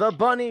 The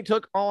Bunny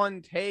took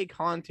on Tay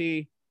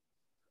Conti.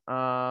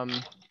 Not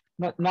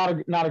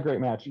a great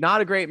match.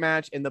 Not a great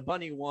match, and the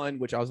Bunny won,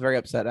 which I was very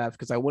upset at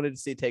because I wanted to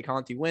see Tay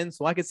Conti win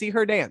so I could see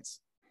her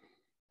dance.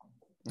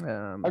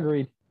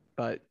 Agreed.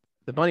 But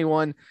the Bunny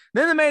won.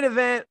 Then the main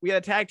event, we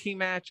had a tag team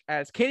match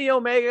as Kenny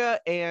Omega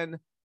and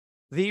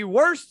the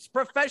worst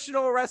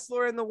professional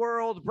wrestler in the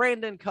world,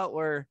 Brandon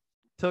Cutler,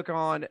 took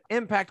on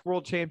Impact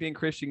World Champion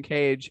Christian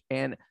Cage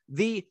and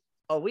the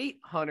Elite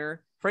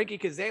Hunter, Frankie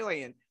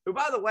Kazarian, who,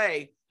 by the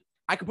way,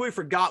 I completely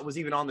forgot was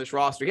even on this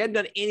roster. He hadn't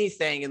done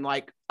anything in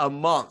like a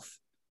month.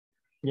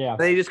 Yeah.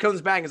 Then he just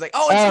comes back and is like,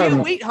 oh, it's the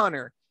Elite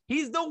Hunter.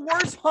 He's the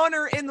worst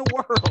hunter in the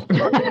world.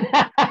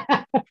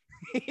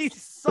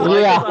 He's so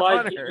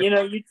hunter.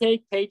 You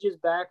take pages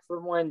back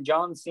from when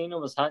John Cena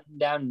was hunting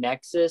down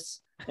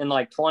Nexus in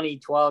like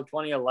 2012,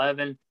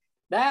 2011.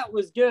 That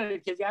was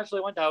good because he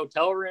actually went to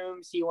hotel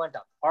rooms. He went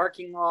to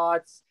parking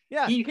lots.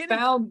 Yeah, he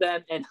found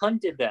them and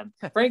hunted them.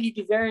 Frankie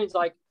Kazarian's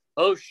like,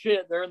 oh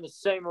shit, they're in the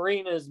same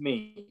arena as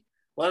me.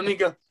 Let me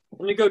go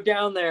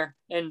down there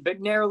and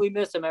narrowly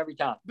miss him every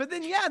time. But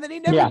then, then he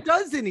never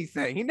does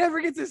anything. He never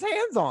gets his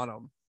hands on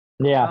him.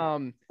 Yeah.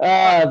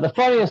 The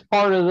funniest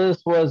part of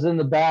this was in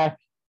the back,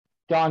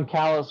 John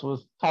Callis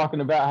was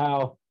talking about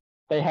how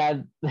they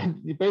had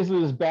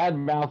basically this bad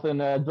mouthing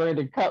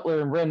Brandon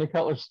Cutler, and Brandon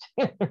Cutler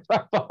standing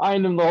right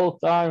behind him the whole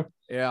time.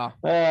 Yeah.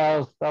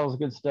 That was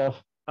good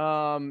stuff.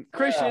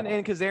 Christian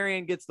and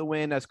Kazarian gets the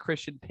win as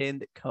Christian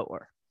pinned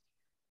Cutler.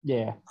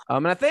 Yeah.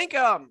 And I think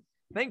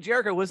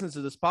Jericho listens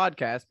to this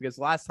podcast because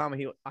last time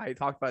I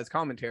talked about his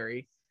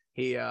commentary,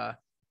 I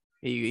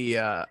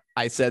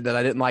said that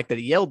I didn't like that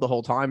he yelled the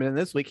whole time, and then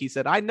this week he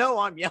said, "I know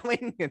I'm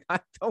yelling and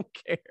I don't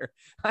care.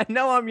 I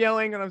know I'm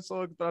yelling and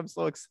I'm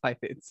so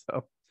excited."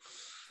 So,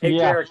 hey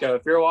Jericho,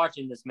 if you're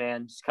watching this,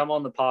 man, just come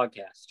on the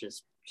podcast.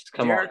 Just Just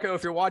come Jericho, on.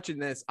 if you're watching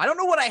this, I don't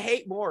know what I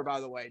hate more,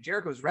 by the way.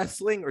 Jericho's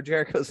wrestling or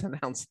Jericho's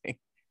announcing.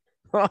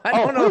 I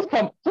don't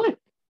know. Please.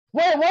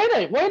 Wait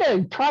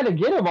to try to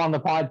get him on the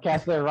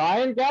podcast there,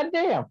 Ryan.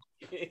 Goddamn.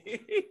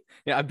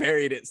 Yeah, I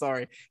buried it.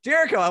 Sorry.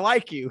 Jericho, I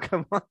like you.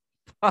 Come on.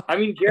 I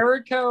mean,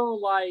 Jericho,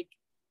 like,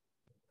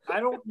 I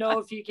don't know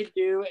if he can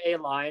do a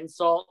lion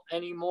salt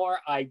anymore.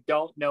 I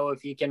don't know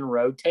if he can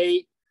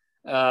rotate.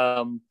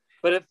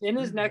 But if in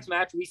his next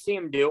match we see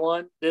him do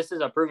one, this is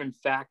a proven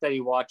fact that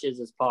he watches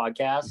his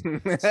podcast.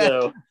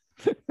 So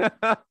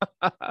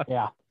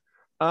Yeah.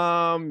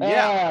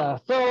 Yeah.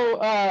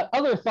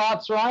 Other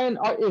thoughts, Ryan?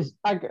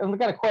 I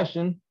got a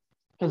question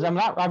because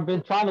I've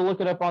been trying to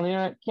look it up on the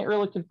internet. Can't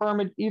really confirm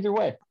it either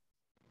way.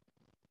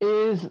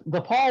 Is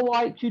the Paul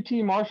White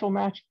QT Marshall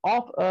match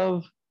off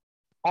of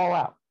All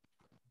Out?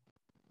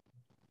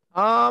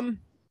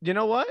 You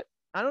know what?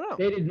 I don't know.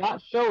 They did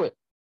not show it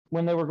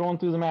when they were going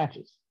through the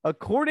matches.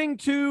 According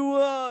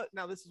to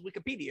now this is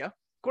Wikipedia.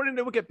 According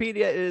to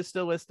Wikipedia, it is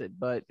still listed,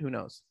 but who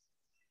knows?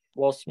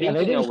 well,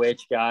 speaking of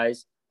which,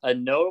 guys, a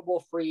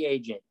notable free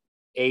agent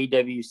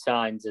AEW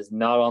signs is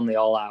not on the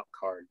All Out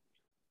card.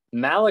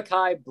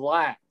 Malachi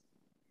Black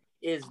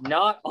is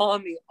not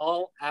on the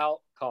All Out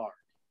card.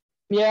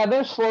 Yeah,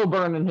 they're slow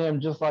burning him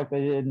just like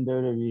they did in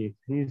WWE.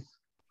 He's,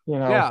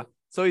 Yeah.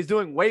 So he's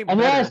doing way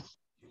better.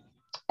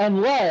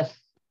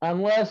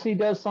 Unless he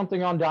does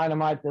something on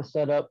Dynamite to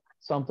set up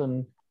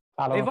something.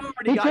 I don't They've know.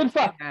 already got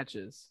 10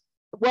 matches.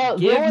 Well,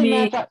 the only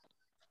match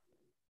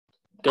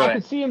I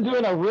could see him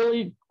doing a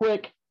really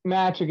quick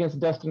match against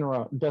Dustin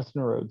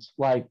Rhodes,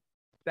 like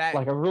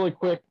a really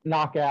quick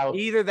knockout.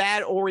 Either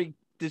that or he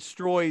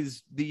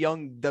destroys the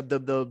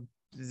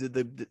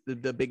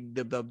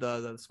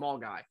small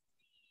guy.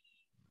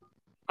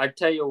 I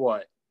tell you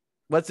what.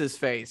 What's his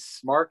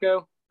face?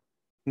 Marco?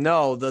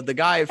 No, the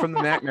guy from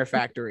the Nightmare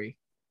Factory.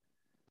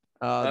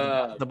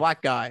 The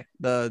black guy.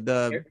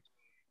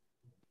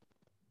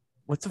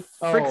 What's the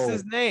frick's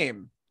his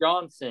name?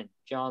 Johnson.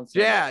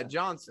 Yeah,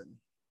 Johnson.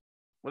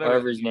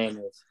 Whatever his name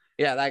is.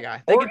 Yeah, that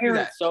guy. They Or can do Aaron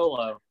that.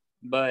 Solo.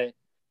 But,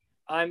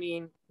 I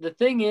mean, the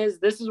thing is,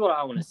 this is what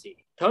I want to see.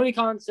 Tony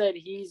Khan said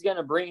he's going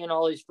to bring in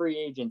all these free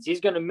agents. He's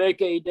going to make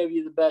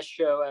AEW the best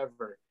show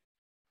ever.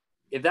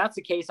 If that's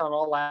the case on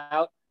All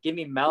Out, give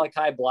me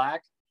Malachi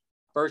Black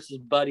versus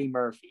Buddy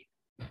Murphy.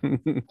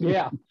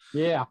 Yeah.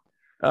 Yeah.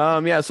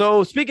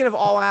 So speaking of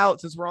All Out,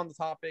 since we're on the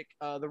topic,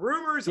 the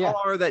rumors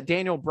are that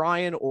Daniel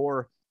Bryan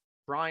or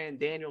Bryan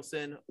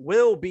Danielson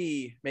will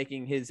be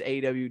making his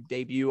AEW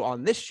debut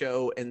on this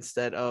show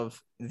instead of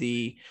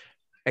the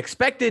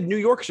expected New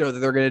York show that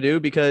they're going to do,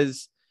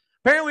 because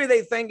apparently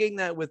they're thinking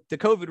that with the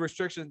COVID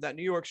restrictions, that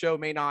New York show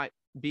may not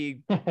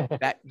be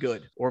that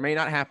good or may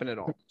not happen at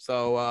all.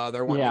 So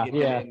they're wanting to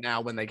get him in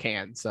now when they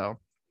can. So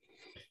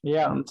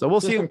so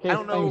we'll see. I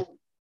don't know.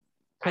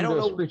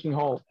 Screeching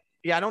halt.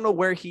 Yeah, I don't know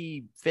where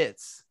he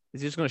fits.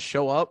 Is he just going to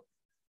show up?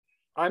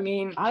 I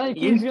mean, I think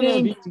he's going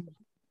to be.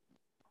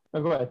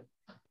 Oh, go ahead.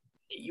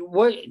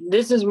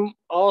 This is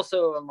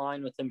also in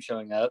line with him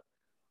showing up.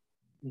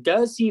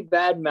 Does he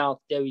badmouth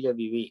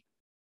WWE?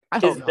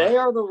 Because they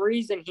are the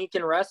reason he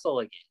can wrestle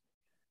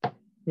again.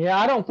 Yeah,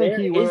 I don't think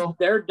he will.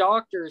 Their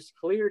doctors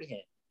cleared him.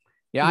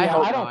 Yeah,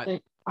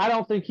 I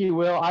don't think he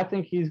will. I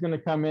think he's going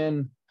to come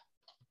in.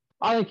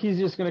 I think he's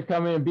just going to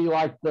come in and be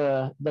like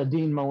the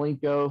Dean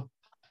Malenko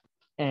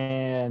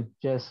and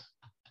just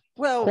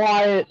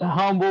quiet,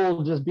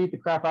 humble, just beat the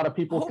crap out of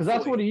people, because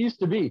that's what he used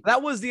to be.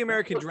 That was the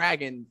American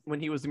Dragon when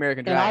he was the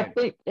American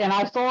Dragon. And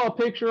I saw a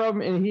picture of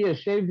him, and he has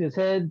shaved his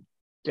head.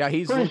 Yeah,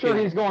 he's pretty sure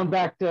he's going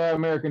back to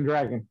American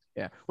Dragon.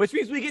 Yeah, which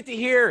means we get to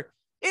hear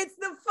it's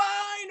the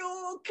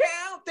final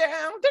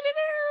countdown.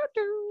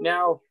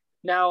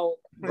 Now,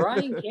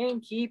 Brian can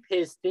keep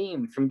his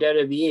theme from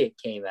WWE. It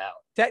came out.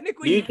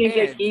 Technically, do you think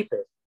they keep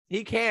it?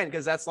 He can,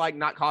 because that's like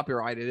not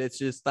copyrighted. It's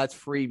just that's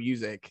free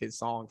music. His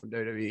song from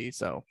WWE.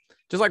 So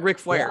just like Ric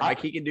Flair,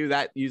 he can do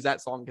that. Use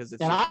that song because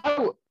it's. And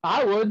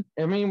I would.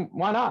 I mean,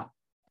 why not?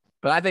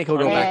 But I think he'll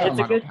go back. It's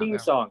a good theme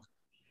song.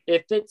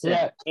 It fits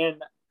in.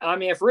 And I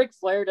mean, if Ric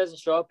Flair doesn't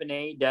show up in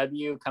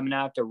AEW coming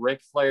out to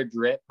Ric Flair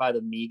Drip by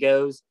the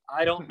Migos,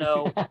 I don't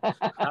know.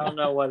 I don't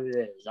know what it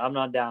is. I'm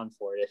not down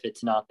for it if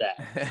it's not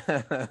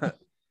that.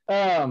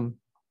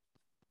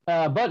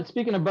 But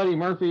speaking of Buddy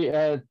Murphy,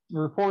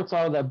 reports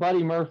are that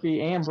Buddy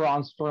Murphy and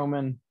Braun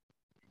Strowman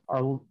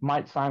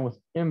might sign with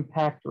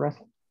Impact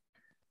Wrestling.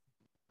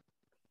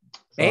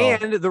 So,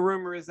 and the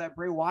rumor is that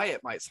Bray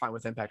Wyatt might sign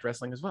with Impact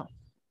Wrestling as well.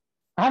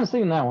 I haven't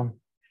seen that one.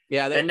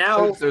 Yeah, and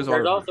now there's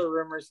also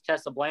rumors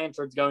Tessa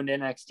Blanchard's going to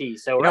NXT.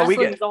 So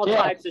wrestling's all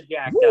types of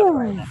jacked up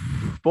right now.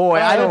 Boy,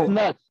 I don't.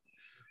 Nuts.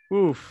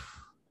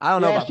 Oof. I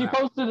don't know. Yeah, she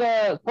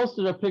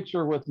posted a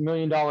picture with $1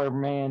 Million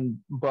Man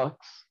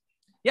Bucks.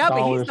 Yeah,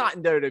 but he's not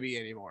in WWE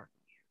anymore.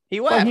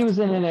 He left. But he was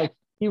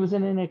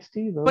in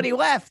NXT though. But he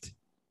left.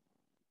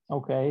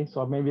 Okay,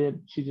 so maybe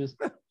she just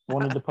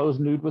wanted to pose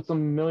nude with some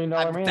 $1 Million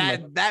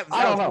Man. That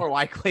sounds more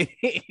likely.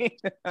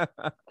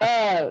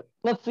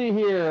 Let's see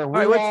here. We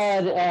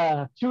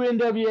had 2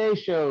 NWA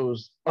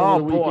shows.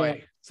 Oh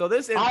boy! So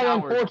this I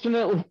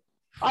unfortunately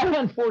I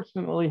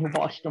unfortunately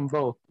watched them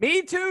both.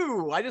 Me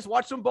too. I just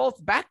watched them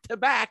both back to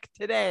back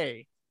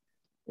today.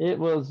 It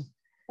was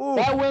Oof.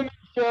 that women's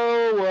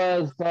show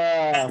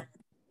was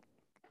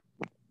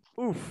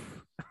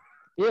Oof.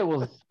 it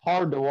was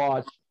hard to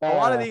watch. A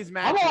lot of these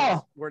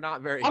matches were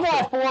not very I'm good.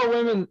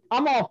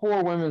 I'm all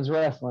for women's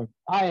wrestling.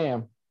 I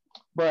am.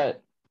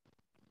 But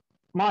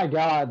my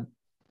God.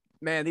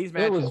 Man, these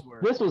matches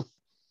were this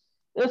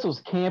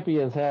was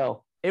campy as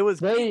hell. It was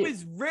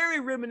very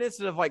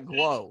reminiscent of like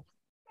Glow.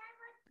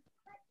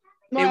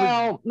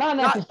 No, not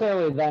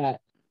necessarily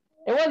that.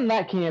 It wasn't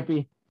that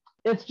campy.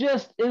 It's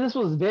just this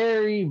was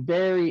very,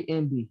 very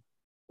indie.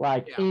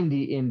 Like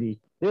indie.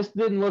 This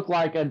didn't look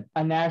like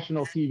a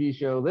national TV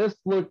show. This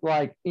looked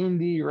like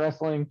indie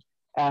wrestling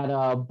at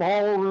a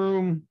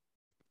ballroom.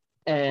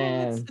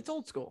 And it's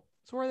old school.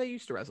 It's where they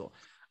used to wrestle.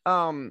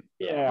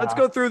 Let's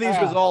go through these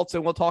results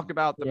and we'll talk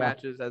about the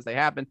matches as they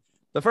happen.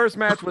 The first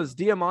match was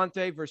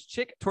Diamante versus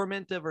Chick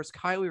Tormenta versus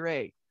Kylie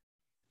Ray.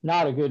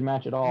 Not a good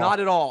match at all. Not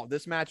at all.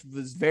 This match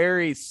was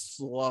very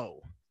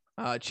slow.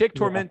 Chick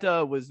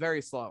Tormenta was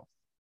very slow.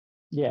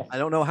 Yeah. I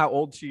don't know how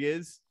old she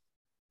is,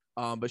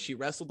 but she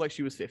wrestled like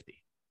she was 50.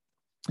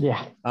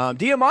 Yeah.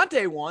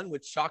 Diamante won,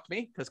 which shocked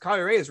me because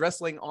Kylie Ray is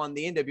wrestling on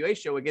the NWA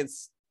show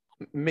against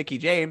Mickie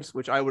James,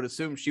 which I would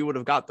assume she would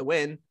have got the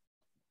win.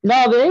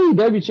 No, the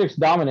AEW chicks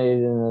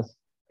dominated in this.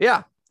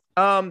 Yeah.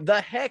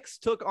 The Hex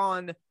took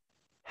on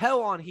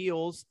Hell on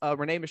Heels,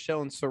 Renee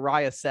Michelle and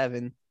Soraya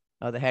 7.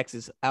 The Hex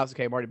is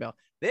Asuka Marty Bell.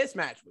 This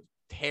match was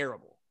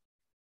terrible.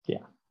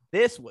 Yeah.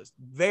 This was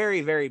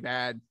very, very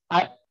bad.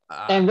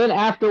 And then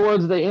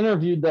afterwards, they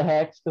interviewed the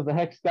Hex because the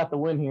Hex got the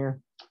win here.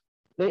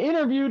 They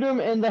interviewed him,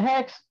 and the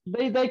Hex,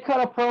 they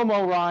cut a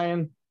promo,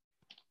 Ryan,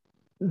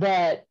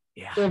 that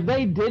if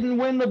they didn't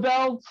win the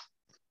belts,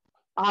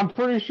 I'm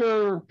pretty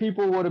sure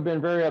people would have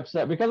been very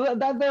upset because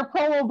their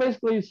promo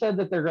basically said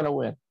that they're going to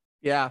win.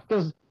 Yeah.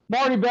 Because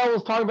Marty Bell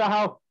was talking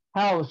about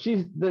how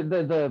she's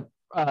the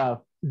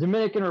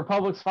Dominican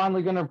Republic's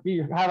finally going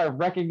to have a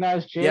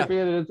recognized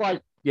champion. And it's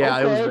like,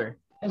 it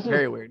was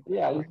very weird.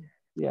 Yeah.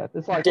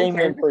 It's like,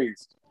 Damian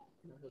Priest.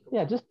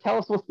 Yeah, just tell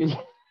us what's going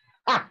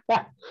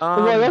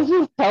let's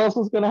just tell us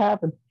what's going to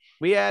happen.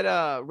 We had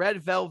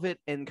Red Velvet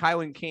and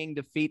Kylan King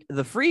defeat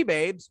the Free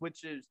Babes,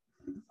 which is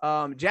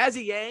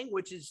Jazzy Yang,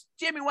 which is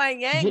Jimmy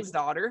Wang Yang's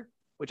daughter,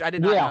 which I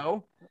did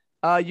not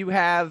know. You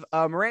have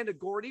Miranda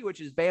Gordy,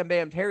 which is Bam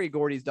Bam Terry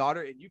Gordy's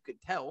daughter, and you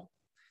could tell.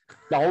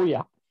 Oh,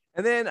 yeah.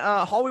 And then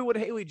Hollywood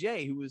Haley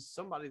J, who was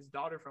somebody's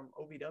daughter from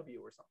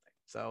OVW or something.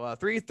 So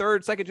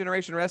 3rd, 2nd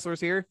generation wrestlers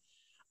here.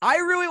 I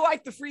really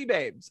liked the Free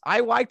Babes. I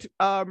liked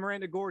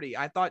Miranda Gordy.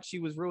 I thought she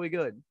was really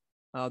good.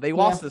 They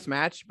lost this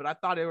match, but I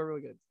thought they were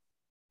really good.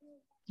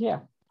 Yeah.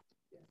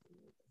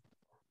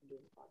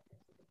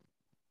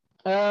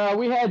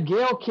 We had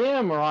Gail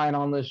Kim, Ryan,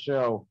 on this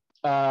show.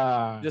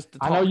 I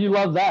know you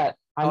love that.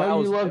 I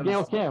know you love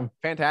Gail Kim.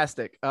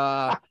 Fantastic.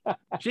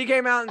 She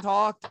came out and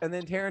talked, and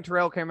then Taryn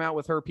Terrell came out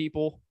with her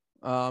people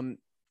to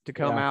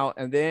come out,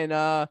 and then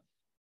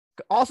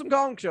Awesome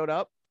Kong showed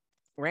up,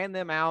 ran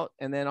them out,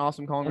 and then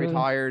Awesome Kong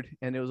retired,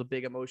 and it was a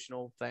big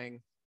emotional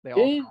thing.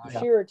 Did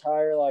she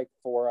retire like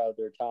 4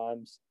 other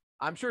times?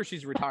 I'm sure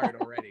she's retired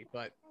already,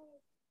 but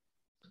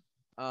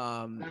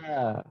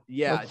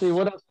Let's see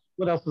what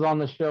else was on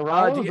the show.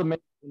 What was the main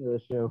thing of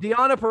the show?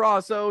 Deonna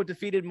Purrazzo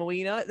defeated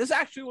Melina. This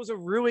actually was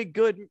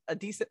a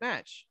decent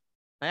match.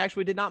 I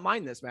actually did not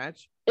mind this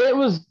match. It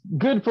was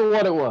good for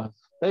what it was.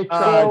 They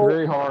tried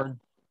very hard.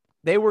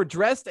 They were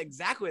dressed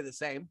exactly the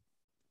same,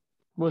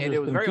 and it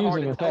was very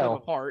hard to tell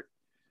them apart.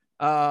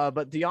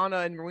 But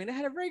Deonna and Melina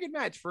had a very good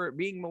match for it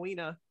being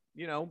Melina.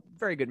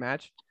 Very good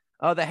match.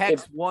 The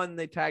Hex won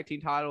the tag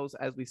team titles,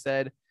 as we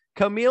said.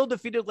 Camille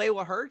defeated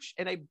Layla Hirsch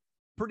in a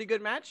pretty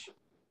good match.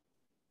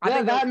 I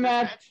think that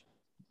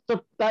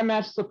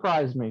match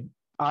surprised me.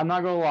 I'm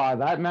not gonna lie,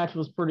 that match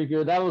was pretty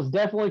good. That was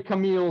definitely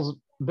Camille's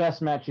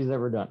best match he's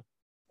ever done.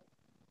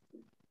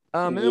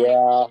 And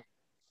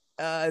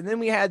then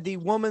we had the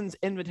Women's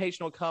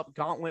Invitational Cup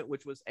Gauntlet,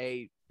 which was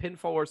a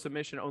pinfall or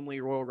submission only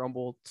Royal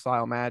Rumble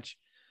style match.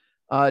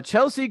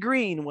 Chelsea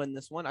Green won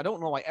this one. I don't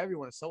know why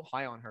everyone is so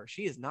high on her.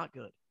 She is not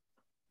good.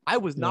 I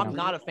was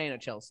not a fan of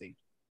Chelsea.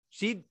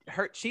 She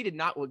did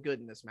not look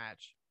good in this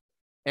match.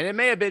 And it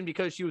may have been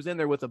because she was in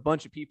there with a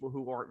bunch of people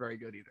who aren't very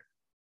good either.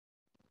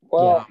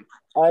 Well,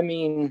 I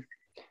mean,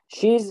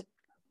 I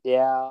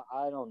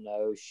don't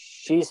know.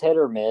 She's hit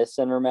or miss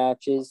in her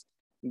matches.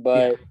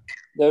 But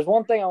there's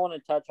one thing I want to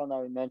touch on that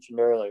we mentioned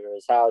earlier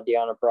is how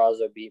Deonna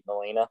Purrazzo beat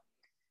Melina.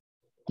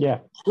 Yeah.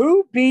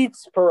 Who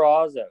beats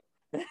Purrazzo?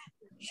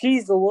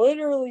 She's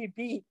literally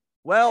beat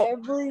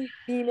every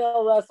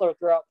female wrestler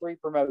throughout 3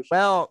 promotions.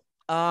 Well,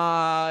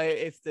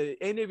 if the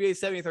NWA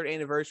 73rd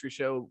anniversary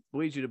show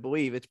leads you to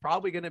believe, it's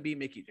probably going to be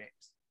Mickie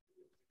James.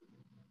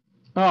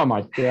 Oh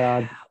my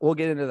God. We'll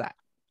get into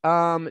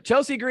that.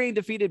 Chelsea Green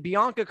defeated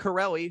Bianca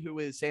Corelli, who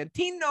is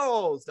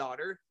Santino's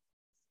daughter.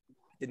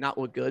 Did not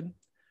look good.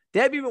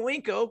 Debbie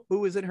Malenko, who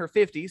was in her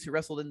 50s, who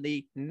wrestled in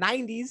the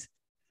 90s.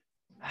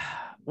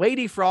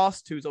 Lady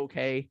Frost, who's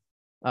okay.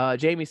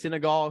 Jamie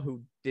Senegal,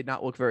 who did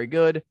not look very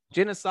good.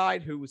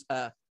 Genocide, who was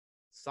a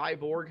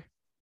cyborg,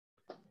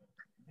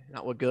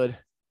 not look good.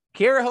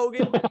 Kiera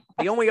Hogan,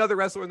 the only other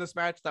wrestler in this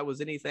match that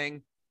was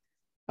anything.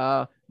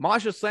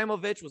 Masha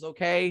Slamovich was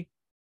okay.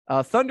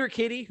 Thunder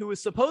Kitty, who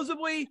was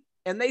supposedly,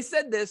 and they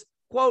said this,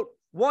 quote,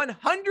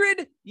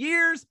 100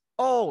 years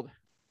old.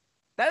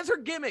 That is her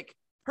gimmick.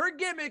 Her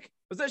gimmick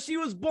was that she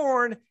was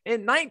born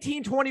in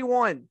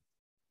 1921.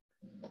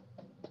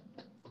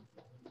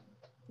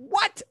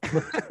 What?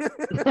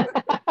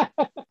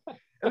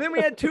 And then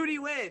we had Tootie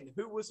Lynn,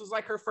 who was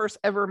like her first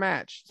ever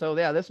match. So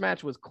yeah, this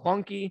match was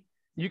clunky.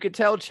 You could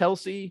tell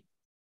Chelsea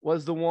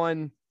was the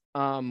one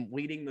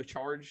leading the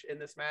charge in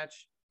this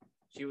match.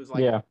 She was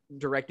like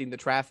directing the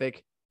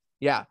traffic.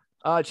 Yeah.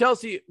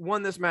 Chelsea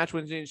won this match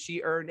when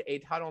she earned a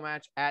title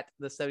match at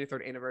the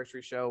 73rd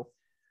anniversary show.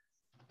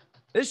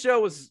 This show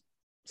was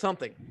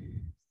something.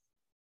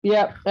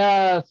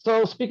 Yeah.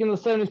 So speaking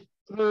of the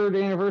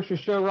 73rd anniversary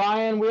show,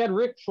 Ryan, we had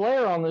Ric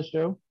Flair on this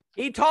show.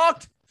 He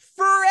talked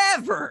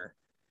forever.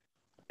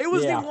 It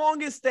was the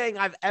longest thing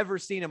I've ever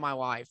seen in my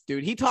life,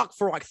 dude. He talked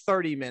for like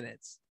 30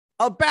 minutes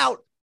about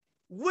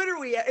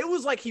literally, it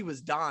was like he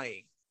was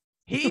dying.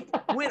 He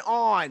went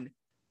on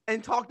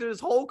and talked to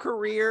his whole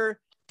career,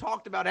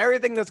 talked about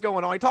everything that's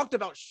going on. He talked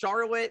about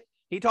Charlotte.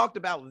 He talked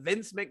about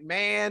Vince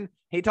McMahon.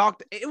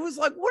 It was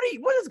like, what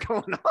is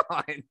going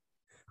on?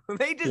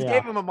 They just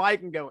gave him a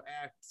mic and go,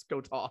 let's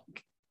go talk.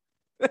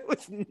 It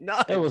was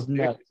nuts. It was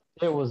nuts.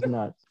 It was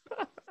nuts.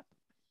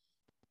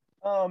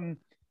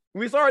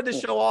 We started the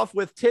show off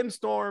with Tim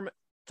Storm,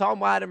 Tom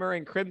Latimer,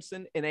 and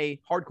Crimson in a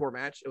hardcore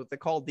match. It was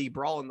called the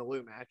Brawl in the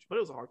Lou match, but it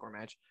was a hardcore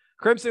match.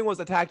 Crimson was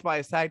attacked by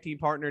his tag team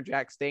partner,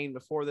 Jack Stain,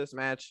 before this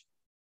match.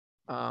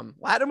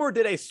 Latimer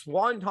did a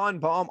swanton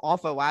bomb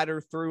off a ladder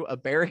through a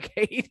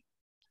barricade,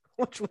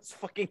 which was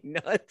fucking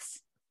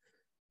nuts.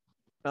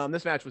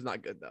 This match was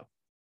not good, though.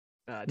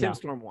 Tim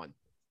Storm won.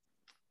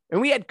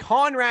 And we had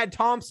Conrad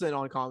Thompson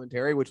on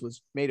commentary, which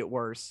made it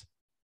worse.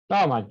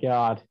 Oh, my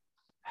God.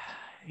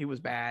 He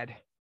was bad.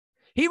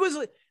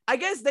 I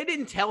guess they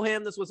didn't tell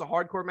him this was a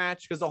hardcore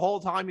match because the whole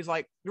time he's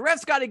like, the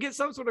ref's got to get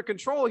some sort of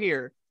control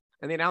here.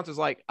 And the announcer's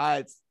like,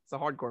 it's a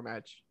hardcore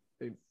match.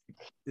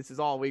 This is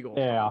all legal.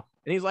 Yeah.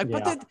 And he's like,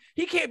 but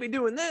he can't be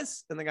doing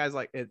this. And the guy's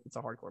like, it's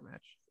a hardcore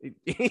match.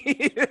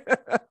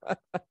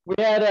 We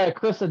had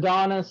Chris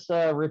Adonis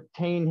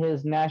retain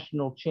his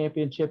national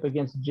championship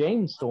against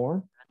James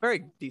Storm.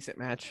 Very decent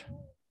match.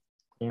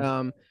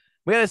 Yeah.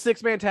 We had a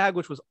 6-man tag,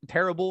 which was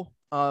terrible.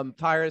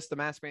 Tyrus, the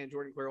Masked Man,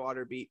 Jordan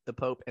Clearwater beat the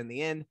Pope in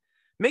the end.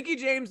 Mickey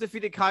James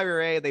defeated Kyrie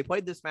Ray. They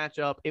played this match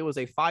up. It was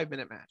a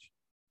 5-minute match.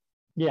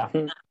 Yeah.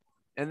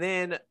 And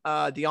then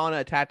Deanna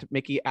attacked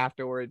Mickey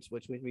afterwards,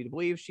 which leads me to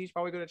believe she's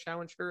probably going to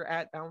challenge her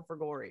at Bound for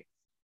Glory.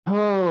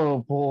 Oh,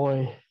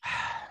 boy.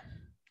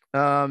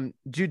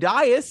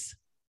 Judas,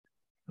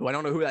 who I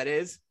don't know who that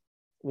is,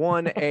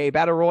 won a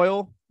battle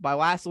royal by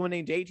last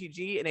winning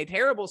JTG in a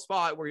terrible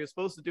spot where he was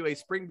supposed to do a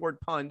springboard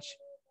punch.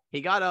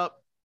 He got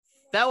up,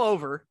 fell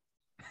over,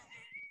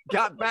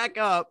 got back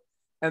up,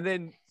 and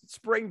then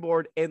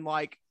springboard and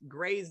like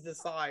grazed the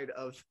side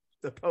of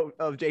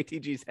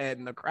JTG's head,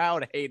 and the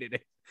crowd hated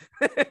it.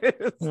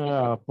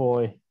 Oh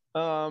boy.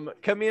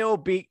 Camille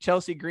beat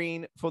Chelsea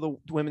Green for the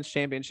women's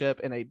championship,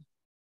 and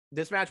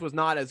this match was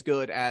not as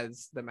good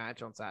as the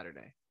match on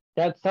Saturday.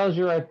 That tells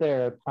you right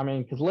there. I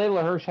mean, because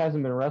Layla Hirsch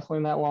hasn't been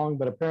wrestling that long,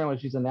 but apparently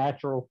she's a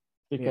natural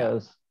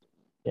because,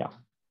 yeah,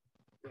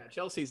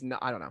 Chelsea's not.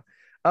 I don't know.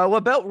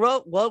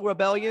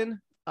 Rebellion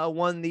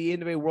won the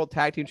NWA World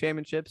Tag Team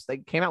Championships. They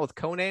came out with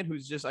Conan,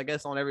 who's just, I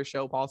guess, on every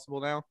show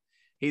possible now.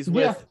 He's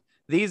with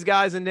these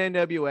guys in the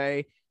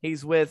NWA.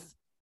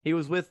 He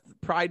was with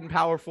Pride and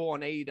Powerful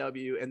on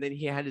AEW, and then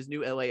he had his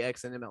new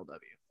LAX and MLW.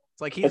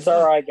 It's like it's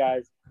all right,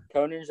 guys.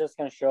 Conan's just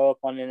gonna show up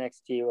on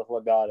NXT with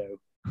Legato.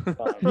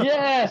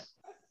 Yes,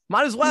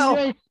 might as well.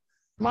 Yeah,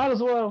 might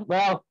as well.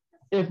 Well,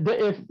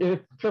 if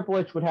Triple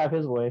H would have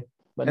his way.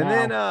 But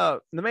then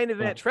the main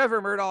event,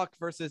 Trevor Murdoch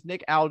versus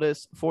Nick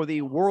Aldis for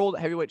the World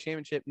Heavyweight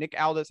Championship. Nick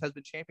Aldis has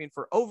been champion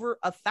for over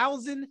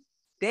 1,000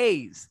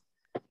 days.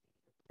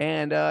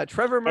 And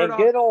Trevor Murdoch.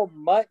 And good old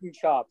Mutton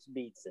Chops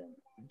beats him.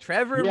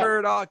 Trevor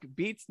Murdoch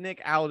beats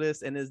Nick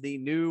Aldis and is the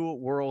new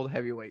World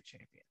Heavyweight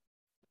Champion.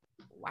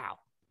 Wow.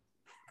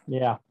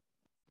 Yeah.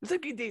 It's a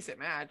good, decent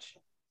match.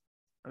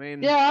 I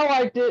mean. Yeah, I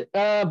liked it.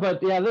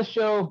 But yeah, this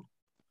show,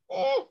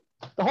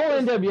 the whole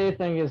NWA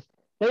thing is,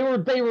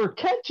 they were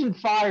catching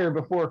fire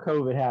before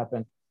COVID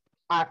happened.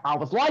 I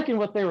was liking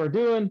what they were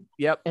doing.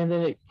 Yep. And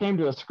then it came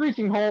to a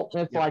screeching halt,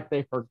 and it's like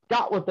they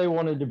forgot what they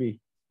wanted to be.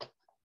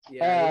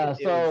 Yeah.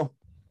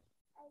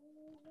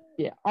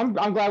 Yeah, I'm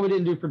glad we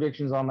didn't do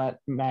predictions on that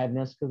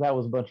madness because that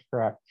was a bunch of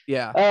crap.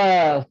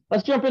 Yeah.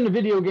 Let's jump into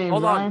video games.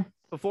 Hold Ryan. on.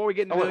 Before we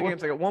get into video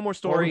games, I got one more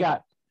story.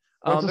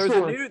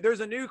 There's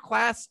a new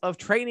class of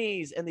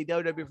trainees in the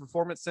WWE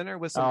Performance Center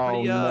with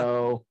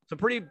some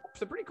pretty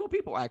cool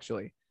people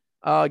actually.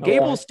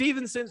 Gable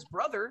Stevenson's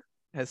brother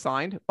has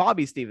signed,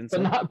 Bobby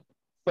Stevenson.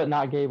 But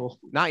not Gable.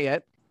 Not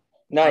yet.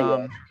 Not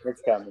yet.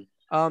 It's coming.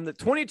 The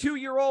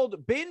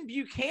 22-year-old Ben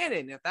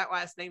Buchanan, if that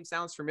last name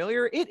sounds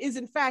familiar, it is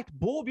in fact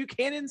Bull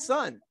Buchanan's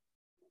son.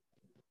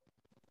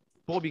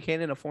 Bull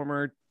Buchanan, a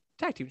former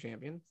tag team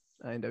champion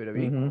in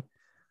WWE.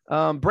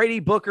 Mm-hmm. Brady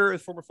Booker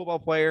is a former football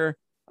player.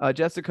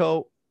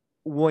 Jessica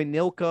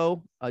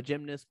Woynilko, a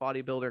gymnast,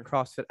 bodybuilder, and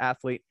CrossFit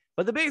athlete.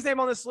 But the biggest name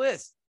on this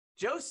list,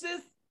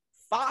 Joseph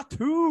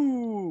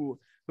Fatu,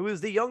 who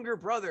is the younger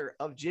brother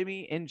of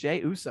Jimmy and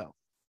Jay Uso.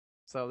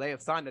 So they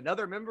have signed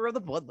another member of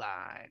the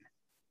bloodline.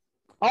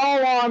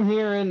 All I'm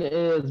hearing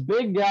is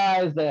big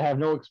guys that have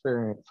no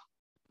experience.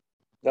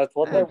 That's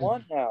what they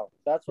want now.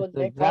 That's what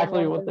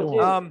exactly what they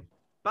want.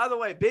 By the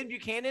way, Ben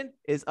Buchanan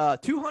is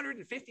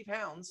 250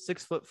 pounds,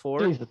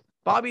 6'4". Jesus.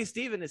 Bobby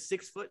Steven is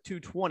 6 foot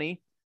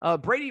 220.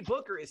 Brady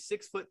Booker is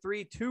 6'3",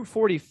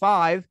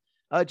 245.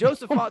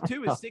 Joseph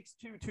Fatu is 6'2",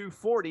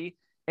 240.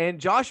 And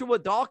Joshua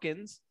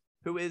Dawkins,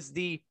 who is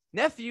the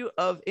nephew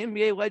of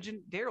NBA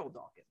legend Daryl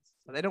Dawkins.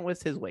 So they don't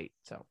list his weight.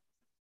 So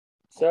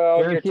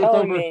you're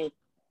telling me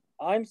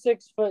I'm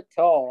 6 foot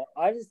tall.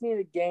 I just need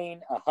to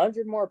gain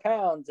 100 more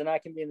pounds and I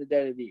can be in the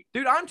WWE.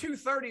 Dude, I'm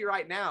 230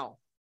 right now.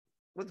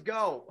 Let's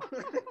go.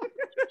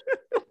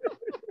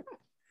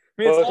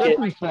 It's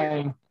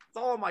insane. It's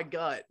all in my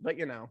gut, but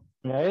you know.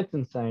 Yeah, it's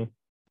insane.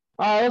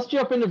 All right, let's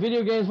jump into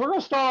video games. We're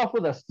gonna start off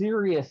with a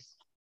serious.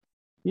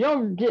 You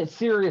don't get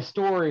serious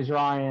stories,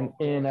 Ryan,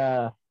 in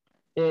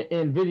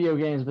video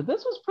games, but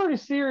this was pretty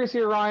serious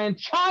here, Ryan.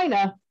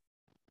 China.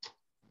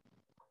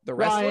 The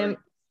wrestler? Ryan,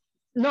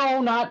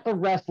 no, not the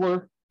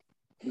wrestler.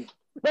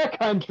 That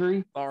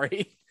country.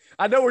 Sorry.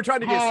 I know we're trying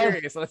to get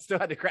serious, so I still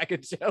had to crack a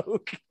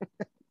joke.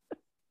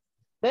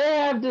 They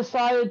have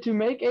decided to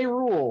make a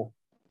rule.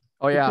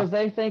 Oh, yeah. Because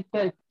they think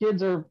that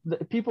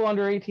people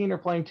under 18 are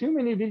playing too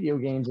many video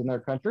games in their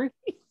country.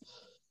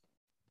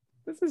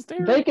 This is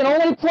terrible. They can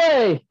only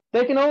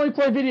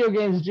play video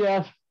games,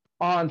 Jeff,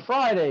 on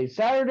Friday,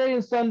 Saturday,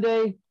 and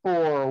Sunday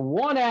for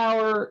 1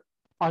 hour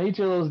on each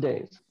of those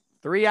days.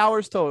 3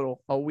 hours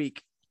total a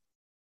week.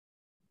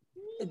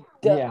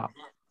 Yeah.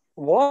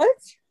 What?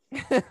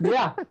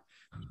 Yeah.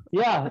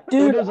 Yeah.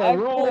 Dude,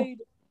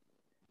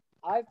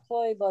 I've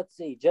played, let's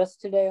see,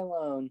 just today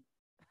alone,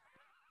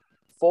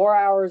 4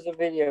 hours of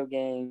video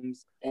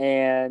games,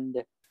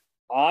 and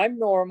I'm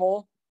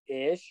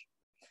normal-ish.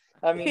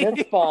 I mean,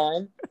 it's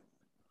fine.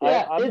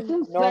 Yeah, I'm it's a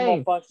insane.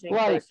 normal functioning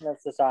person of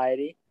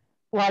society.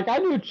 Like, I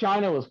knew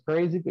China was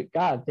crazy, but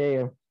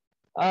goddamn,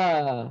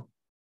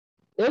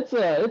 it's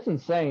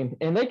insane,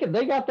 and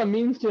they got the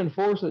means to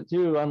enforce it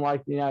too.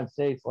 Unlike the United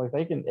States, like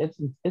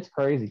it's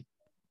crazy.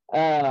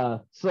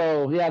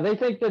 So yeah, they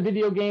think that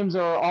video games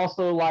are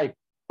also like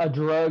a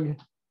drug,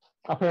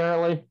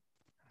 apparently.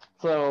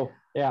 So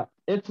yeah,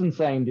 it's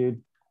insane,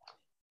 dude.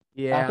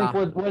 Yeah. I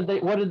think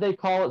what did they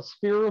call it?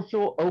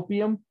 Spiritual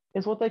opium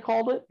is what they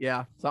called it.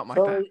 Yeah, something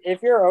like that.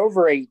 If you're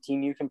over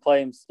 18, you can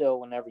play them still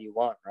whenever you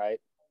want, right?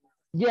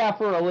 Yeah,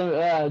 for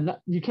a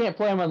you can't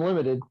play them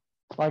unlimited.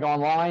 Like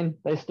online,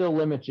 they still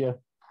limit you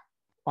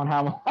on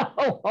how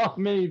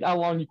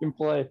long you can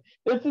play.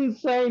 It's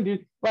insane,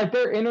 dude. Like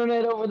their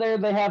internet over there,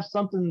 they have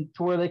something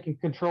to where they can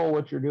control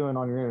what you're doing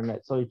on your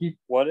internet. So if you,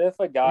 what if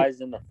a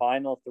guy's in the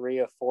final 3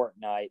 of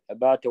Fortnite,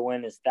 about to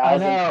win his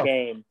 1,000th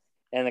game,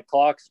 and the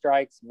clock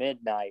strikes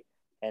midnight,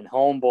 and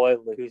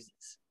homeboy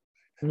loses?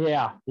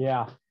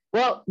 Yeah.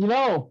 Well, you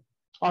know,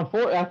 I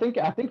think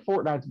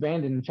Fortnite's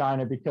banned in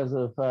China because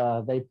of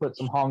they put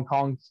some Hong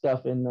Kong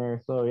stuff in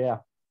there. So yeah.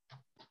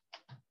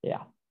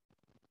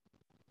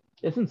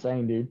 It's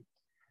insane, dude.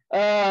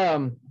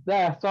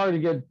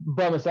 Sorry to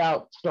bum us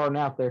out starting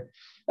out there.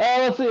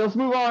 Let's see. Let's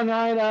move on,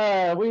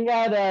 Ryan. We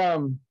had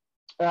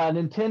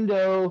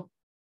Nintendo.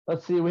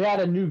 Let's see. We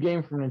had a new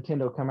game from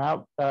Nintendo come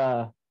out.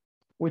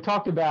 We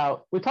talked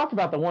about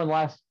the one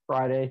last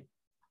Friday,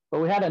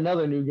 but we had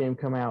another new game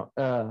come out.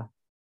 Crap,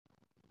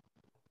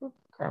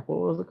 what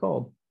was it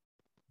called?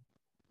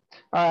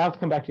 I have to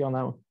come back to you on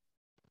that one.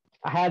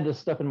 I had this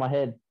stuff in my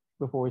head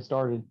before we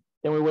started.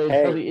 Then we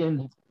waited till the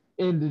end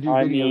to do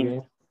video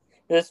games.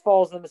 This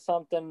falls into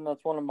something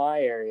that's one of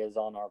my areas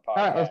on our podcast.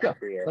 All right,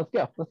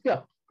 let's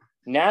go.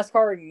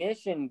 NASCAR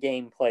Ignition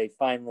gameplay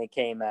finally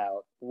came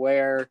out,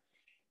 where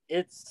I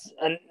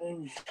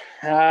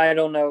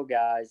don't know,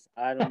 guys.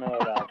 I don't know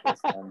about this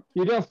one.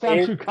 You don't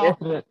sound too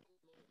confident.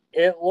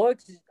 It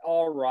looks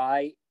all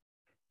right,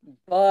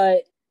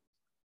 but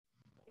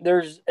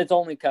it's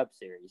only Cup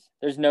Series.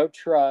 There's no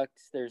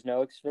trucks. There's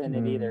no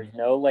Xfinity. There's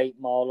no late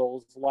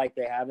models like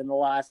they have in the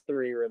last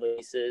 3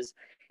 releases.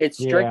 It's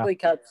strictly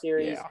Cup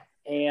Series. Yeah.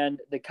 And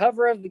the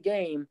cover of the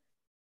game,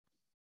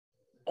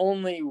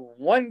 only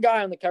one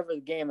guy on the cover of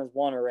the game has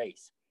won a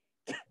race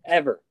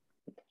ever.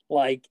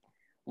 Like,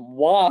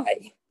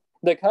 why?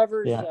 The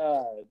cover's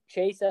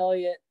Chase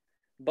Elliott,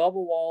 Bubba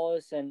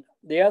Wallace, and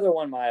the other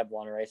one might have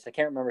won a race. I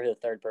can't remember who the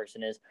third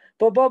person is.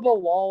 But Bubba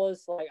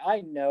Wallace, like,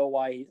 I know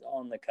why he's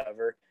on the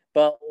cover.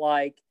 But,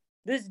 like,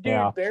 this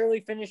dude barely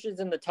finishes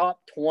in the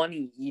top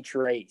 20 each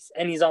race.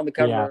 And he's on the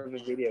cover of a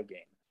video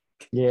game.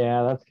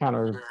 Yeah, that's kind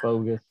of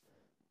bogus.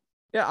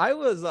 Yeah,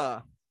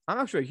 I'm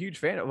actually a huge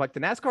fan of, like, the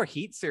NASCAR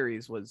Heat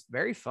series was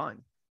very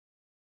fun.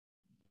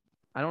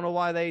 I don't know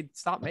why they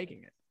stopped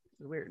making it.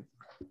 It's weird.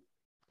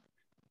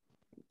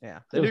 Yeah,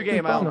 the It was new too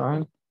game fun, out.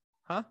 Ryan.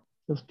 Huh?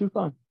 It was too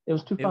fun. It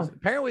was too fun.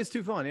 Apparently, it's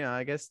too fun. Yeah,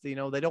 I guess they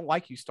don't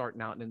like you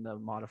starting out in the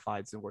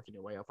modifieds and working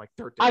your way up like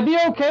 13. I'd be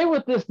okay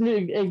with this new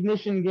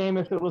Ignition game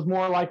if it was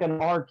more like an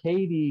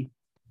arcadey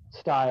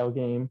style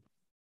game.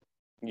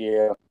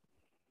 Yeah.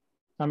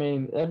 I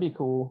mean, that'd be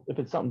cool if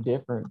it's something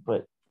different.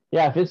 But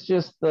yeah, if it's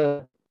just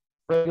the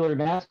regular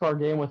NASCAR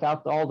game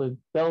without all the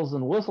bells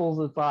and whistles,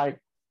 it's like,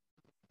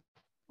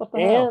 what the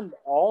hell? And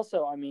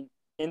also, I mean,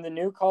 in the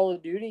new Call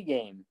of Duty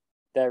game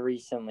that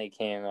recently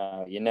came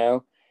out,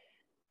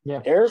 Yeah.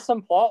 there are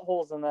some plot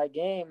holes in that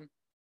game.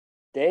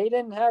 They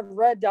didn't have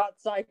red dot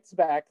sights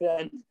back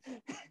then.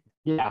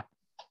 Yeah.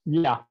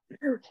 Yeah.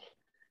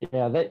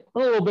 Yeah, a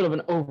little bit of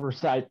an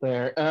oversight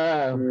there.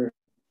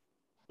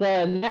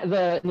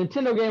 The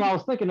Nintendo game I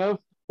was thinking of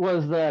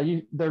was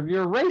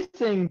you're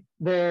racing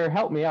there.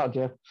 Help me out,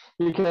 Jeff,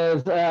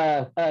 because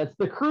it's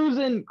the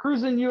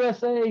Cruisin'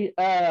 USA.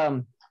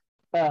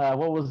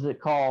 What was it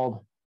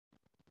called?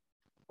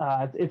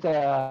 It's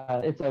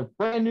a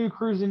brand new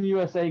Cruisin'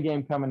 USA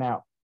game coming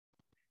out.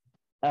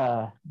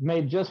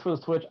 Made just for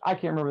the Switch. I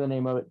can't remember the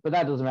name of it, but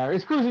that doesn't matter.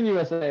 It's Cruisin'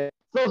 USA.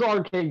 Those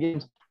arcade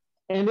games,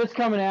 and it's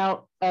coming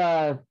out.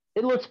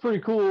 It looks pretty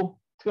cool.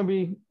 It's gonna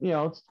be,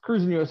 it's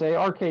Cruisin' USA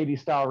arcadey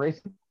style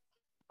racing.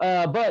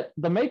 But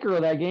the maker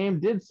of that game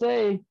did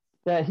say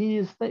that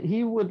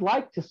he would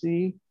like to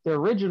see the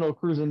original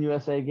Cruisin'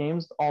 USA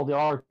games, all the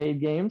arcade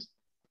games,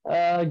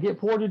 get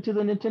ported to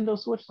the Nintendo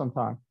Switch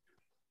sometime,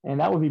 and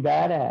that would be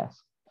badass.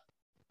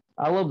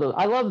 I love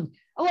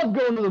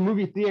going to the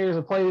movie theaters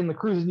and playing the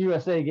Cruisin'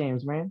 USA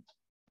games, man.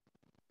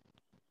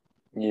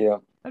 Yeah,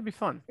 That'd be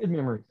fun. Good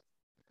memories.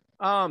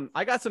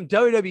 I got some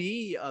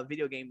WWE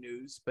video game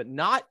news, but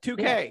not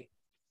 2K.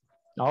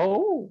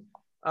 Oh.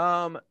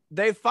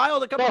 They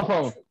filed a couple.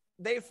 Telephone.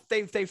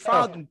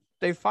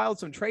 They filed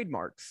some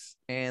trademarks,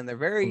 and they're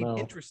very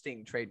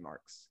interesting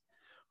trademarks.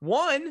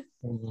 One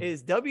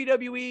is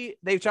WWE.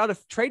 They've tried a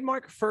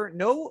trademark for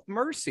No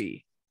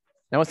Mercy.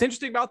 Now, what's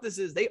interesting about this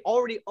is they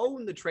already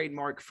own the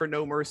trademark for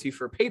No Mercy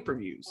for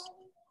pay-per-views.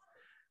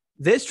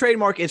 This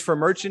trademark is for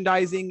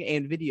merchandising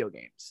and video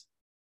games.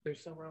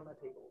 There's somewhere on that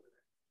table.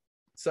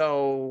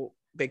 So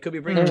they could be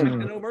bringing back to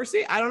No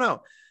Mercy. I don't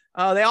know.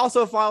 They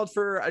also filed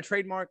for a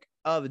trademark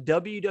of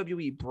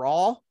WWE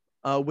Brawl,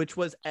 which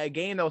was a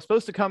game that was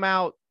supposed to come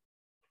out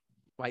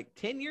like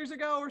 10 years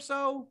ago or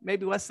so,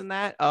 maybe less than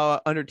that,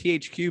 under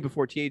THQ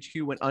before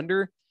THQ went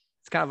under.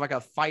 It's kind of like a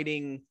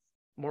fighting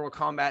Mortal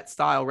Kombat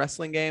style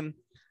wrestling game.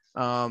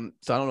 So I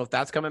don't know if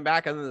that's coming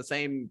back under the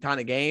same kind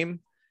of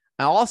game.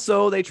 And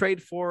also, they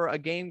trade for a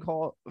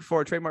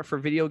trademark for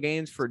video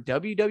games for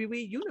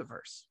WWE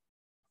Universe.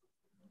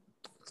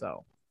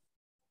 So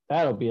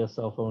that'll be a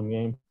cell phone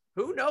game.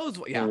 Who knows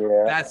what? Yeah.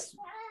 That's.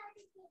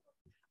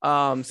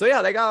 So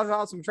yeah, they got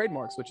out some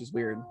trademarks, which is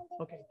weird.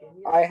 Okay.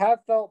 I have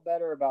felt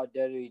better about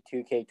WWE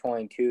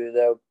 2K22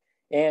 though,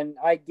 and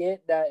I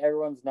get that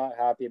everyone's not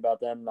happy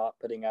about them not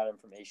putting out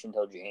information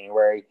until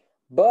January,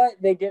 but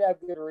they did have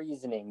good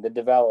reasoning.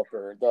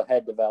 The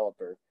head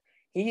developer,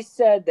 he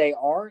said they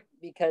aren't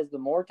because the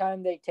more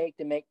time they take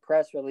to make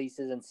press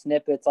releases and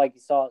snippets like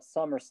you saw at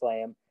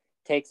SummerSlam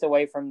takes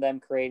away from them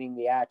creating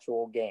the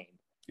actual game.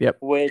 Yep.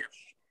 Which,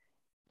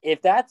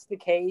 if that's the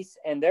case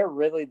and they're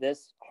really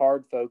this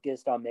hard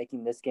focused on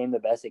making this game the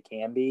best it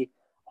can be,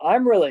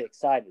 I'm really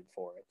excited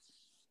for it.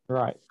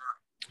 Right.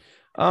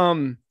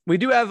 We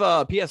do have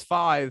a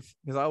PS5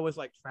 because I always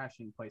like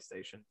trashing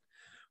PlayStation.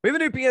 We have a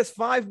new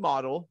PS5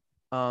 model.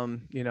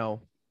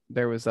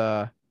 There was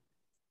the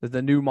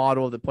new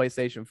model of the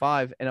PlayStation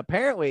 5, and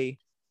apparently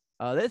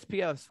this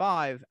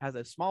PS5 has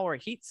a smaller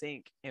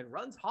heatsink and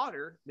runs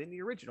hotter than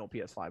the original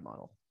PS5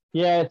 model.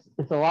 Yeah,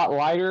 it's a lot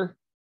lighter,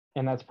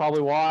 and that's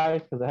probably why,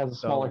 because it has a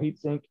smaller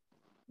heatsink.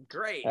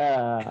 Great.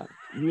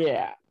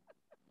 Yeah.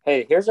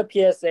 Hey, here's a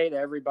PSA to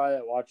everybody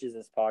that watches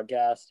this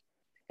podcast.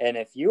 And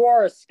if you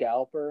are a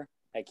scalper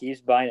that keeps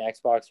buying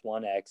Xbox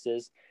One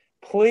X's,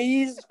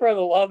 please, for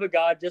the love of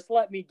God, just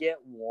let me get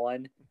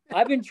one.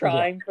 I've been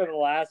trying for the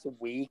last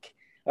week.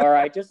 All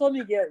right, just let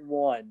me get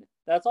one.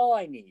 That's all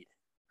I need.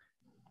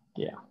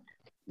 Yeah.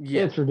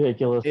 It's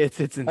ridiculous. It's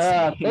insane.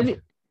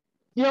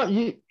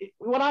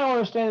 What I don't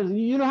understand is,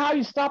 you know how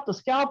you stop the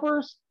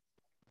scalpers?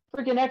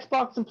 Freaking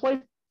Xbox and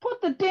Play.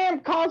 Put the damn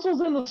consoles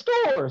in the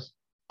stores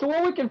to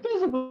where we can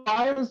physically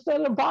buy them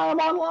instead of buy them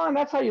online.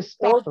 That's how you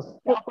stop the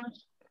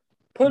scalpers.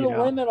 Put a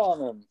limit on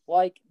them.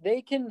 Like,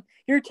 they can.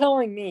 You're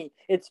telling me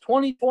it's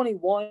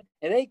 2021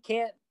 and they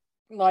can't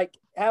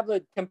have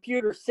a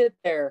computer sit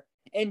there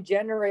and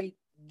generate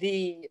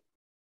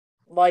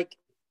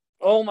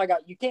oh my God,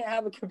 you can't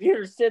have a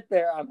computer sit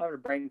there. I'm having a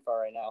brain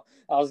fart right now.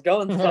 I was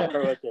going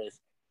somewhere with this.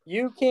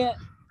 You can't.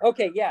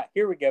 Okay, yeah,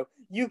 here we go.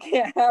 You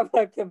can't have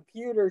a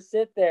computer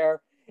sit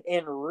there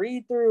and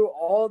read through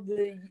all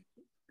the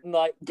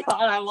God,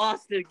 I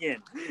lost it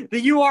again.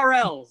 The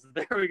URLs.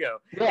 There we go.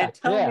 Yeah, and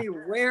tell me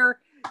where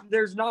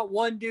there's not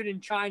one dude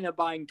in China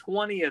buying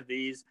 20 of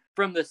these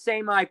from the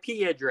same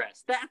IP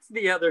address. That's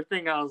the other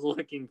thing I was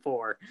looking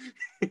for.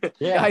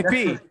 Yeah,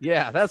 IP.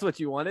 Yeah, that's what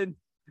you wanted.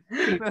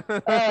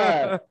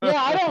 It's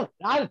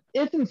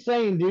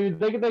insane, dude.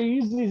 They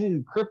use these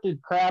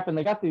encrypted crap, and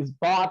they got these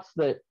bots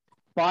that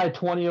buy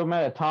 20 of them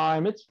at a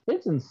time. It's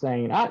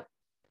insane. I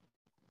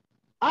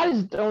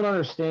just don't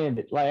understand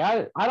it.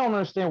 Like I don't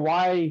understand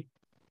why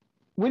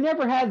we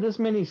never had this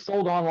many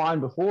sold online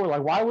before.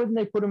 Like, why wouldn't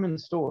they put them in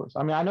stores?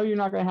 I mean, I know you're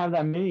not going to have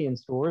that many in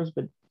stores,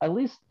 but at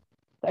least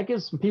that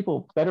gives some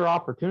people better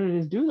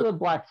opportunities. Do the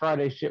Black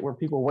Friday shit where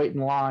people wait in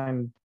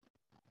line.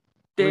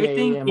 They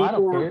think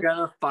people were going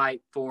to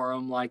fight for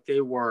them like they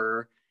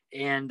were.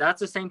 And that's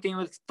the same thing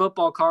with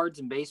football cards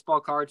and baseball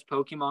cards,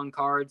 Pokemon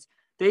cards.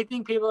 They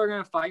think people are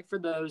going to fight for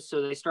those.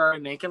 So they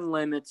started making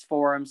limits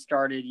for them,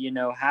 started,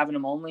 having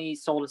them only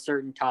sold at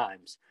certain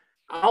times.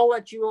 I'll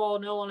let you all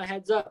know on a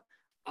heads up.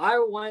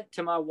 I went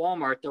to my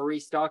Walmart the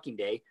restocking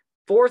day,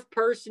 fourth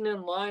person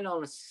in line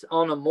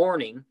on a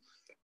morning.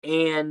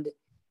 And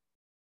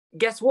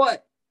guess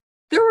what?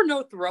 There were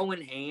no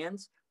throwing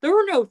hands. There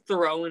were no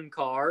throwing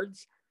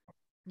cards.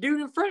 Dude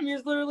in front of me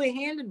has literally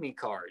handed me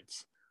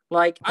cards.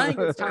 Like, I think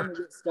it's time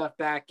to get stuff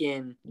back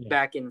in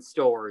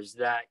stores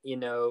that,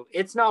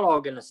 it's not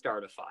all going to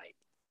start a fight.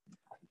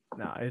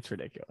 No, it's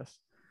ridiculous.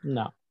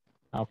 No,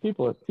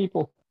 people,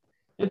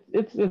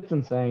 it's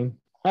insane.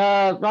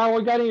 Ron,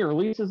 we got any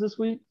releases this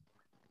week?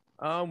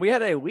 We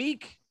had a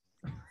week.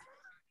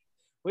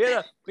 We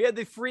had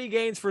the free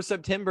games for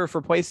September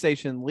for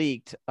PlayStation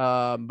leaked,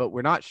 but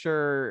we're not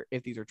sure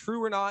if these are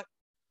true or not.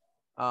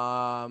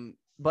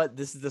 But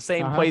this is the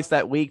same place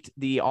that leaked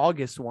the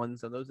August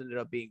ones, and those ended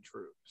up being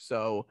true.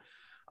 So,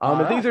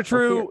 if these are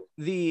true,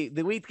 the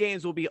leaked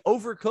games will be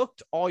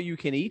Overcooked, All You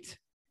Can Eat.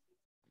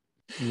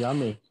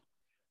 Yummy.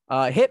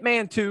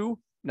 Hitman 2,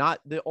 not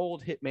the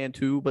old Hitman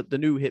 2, but the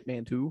new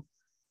Hitman 2.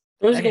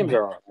 Those games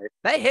are all right.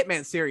 That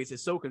Hitman series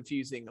is so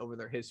confusing over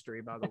their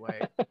history, by the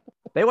way.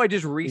 They like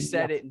just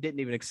reset it and didn't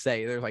even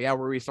say. They're like, yeah,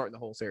 we're restarting the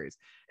whole series.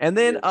 And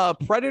then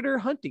Predator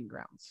Hunting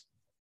Grounds.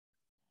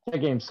 That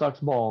game sucks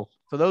balls.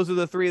 So those are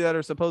the three that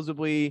are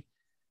supposedly,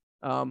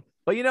 but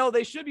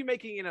they should be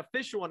making an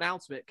official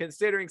announcement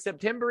considering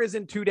September is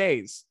in 2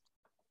 days.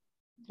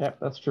 Yeah,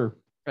 that's true.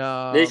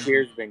 This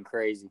year's been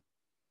crazy.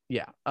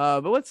 Yeah.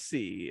 But let's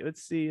see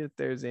if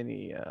there's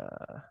any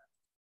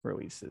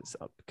releases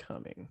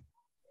upcoming.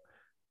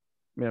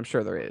 I mean, I'm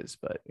sure there is,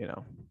 but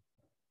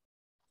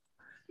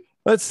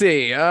let's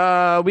see.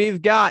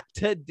 We've got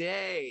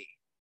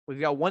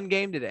one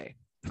game today.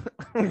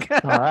 All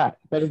right.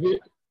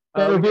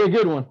 That'll be a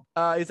good one.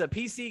 It's a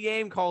PC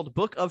game called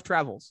Book of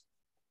Travels.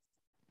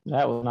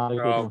 That was not a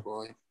good one.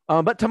 Boy.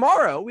 But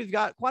tomorrow we've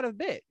got quite a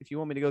bit. If you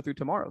want me to go through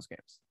tomorrow's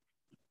games,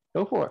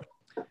 go for it.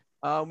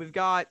 We've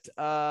got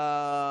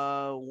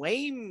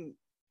Lamentum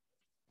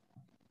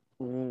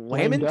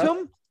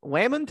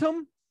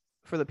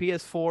for the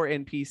PS4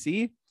 and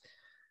PC.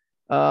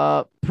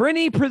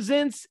 Prinny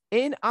presents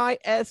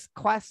NIS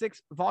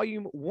Classics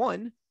Volume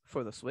 1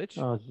 for the Switch.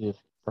 Oh, Jesus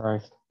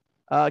Christ.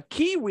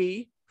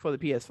 Kiwi for the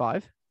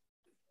PS5.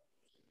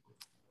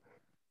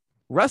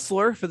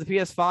 Wrestler for the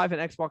PS5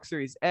 and Xbox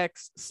Series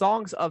X.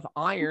 Songs of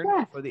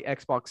Iron for the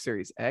Xbox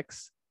Series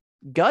X.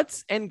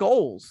 Guts and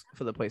Goals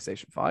for the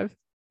PlayStation 5.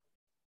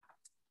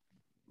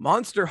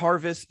 Monster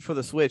Harvest for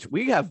the Switch.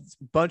 We have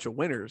a bunch of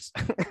winners.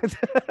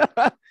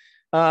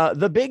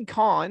 The Big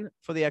Con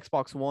for the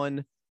Xbox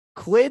One.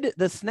 Clid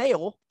the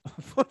Snail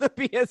for the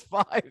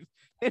PS5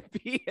 and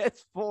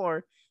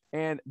PS4.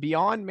 And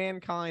Beyond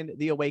Mankind,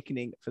 The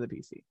Awakening for the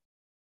PC.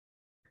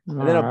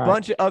 And then a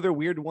bunch of other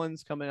weird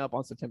ones coming up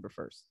on September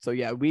 1st. So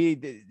yeah,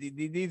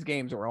 these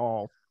games are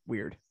all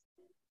weird.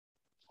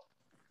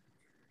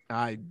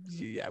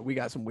 We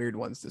got some weird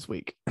ones this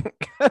week.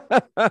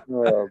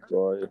 Oh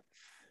boy.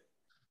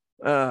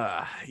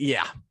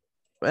 Yeah.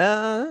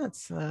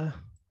 That's didn't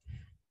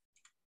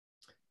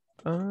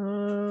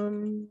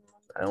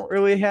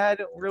really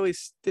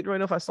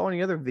know if I saw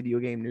any other video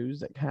game news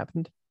that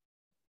happened.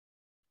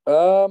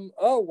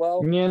 Oh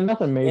well. Yeah,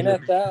 nothing major.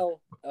 NFL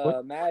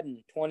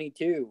Madden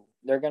 22.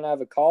 They're gonna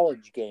have a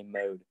college game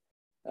mode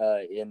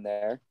in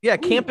there. Yeah,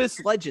 Campus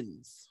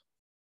Legends.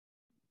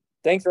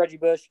 Thanks, Reggie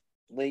Bush.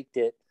 Leaked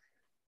it.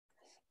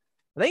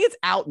 I think it's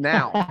out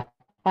now.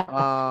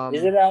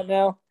 Is it out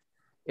now?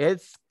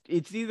 It's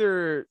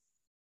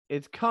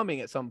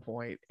coming at some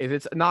point. If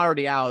it's not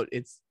already out,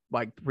 it's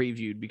like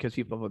previewed because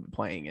people have been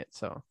playing it.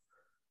 So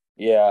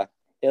yeah,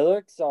 it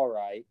looks all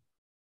right.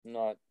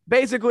 Not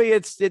basically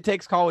it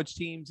takes college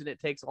teams and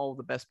it takes all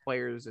the best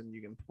players and you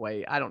can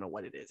play. I don't know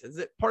what it is. Is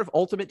it part of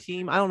Ultimate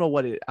Team? I don't know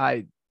what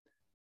I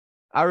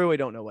really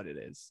don't know what it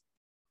is.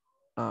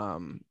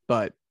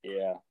 But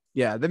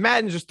yeah, the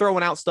Madden's just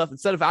throwing out stuff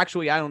instead of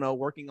actually, I don't know,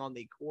 working on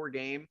the core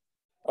game.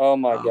 Oh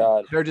my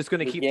God. They're just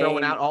going to keep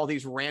throwing out all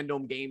these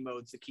random game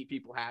modes to keep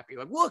people happy.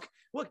 Like, look,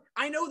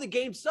 I know the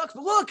game sucks,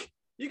 but look,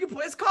 you can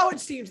play as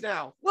college teams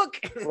now. Look.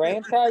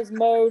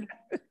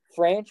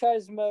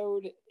 Franchise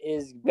mode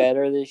is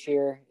better this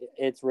year.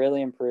 It's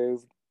really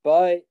improved,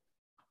 but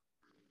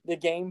the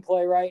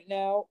gameplay right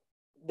now,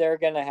 they're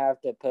going to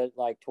have to put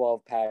like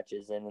 12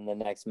 patches in the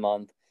next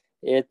month.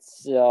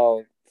 It's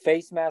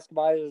face mask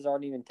visors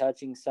aren't even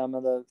touching some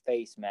of the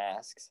face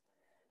masks.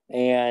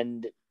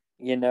 And,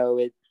 you know,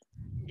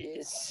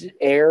 it's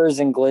errors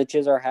and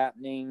glitches are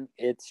happening.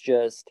 It's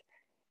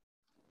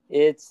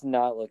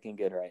not looking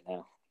good right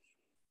now.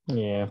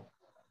 Yeah.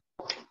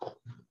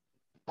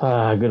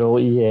 Good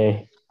old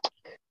EA.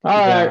 All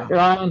right,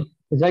 Ryan.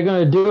 Is that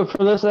going to do it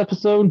for this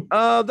episode?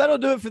 That'll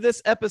do it for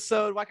this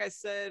episode. Like I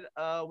said,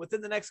 within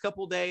the next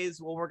couple of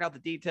days, we'll work out the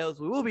details.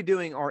 We will be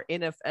doing our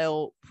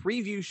NFL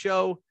preview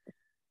show.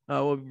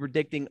 We'll be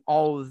predicting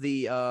all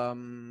the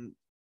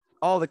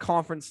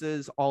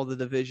conferences, all the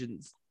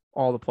divisions,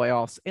 all the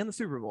playoffs, and the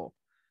Super Bowl.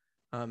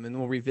 And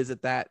we'll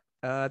revisit that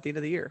at the end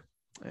of the year,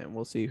 and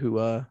we'll see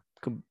who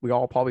we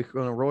all probably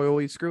going to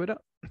royally screw it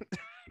up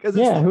because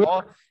it's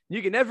football.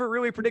 You can never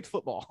really predict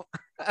football.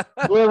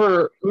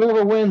 whoever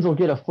wins will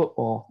get a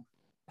football.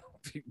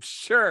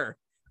 Sure.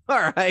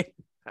 All right.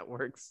 That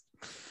works.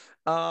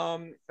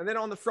 And then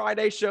on the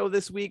Friday show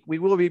this week, we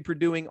will be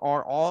doing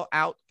our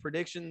all-out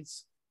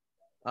predictions.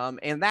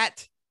 And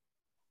that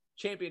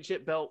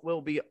championship belt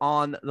will be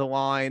on the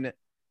line.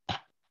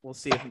 We'll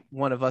see if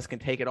one of us can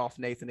take it off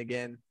Nathan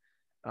again.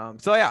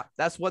 So, yeah,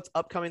 that's what's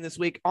upcoming this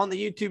week on the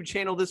YouTube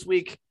channel this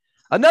week.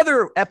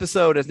 Another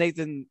episode, as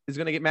Nathan is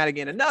going to get mad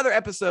again, another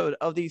episode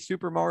of the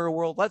Super Mario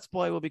World Let's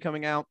Play will be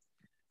coming out,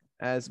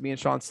 as me and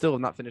Sean still have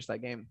not finished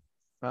that game.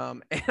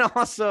 And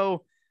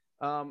also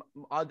a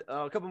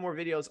couple more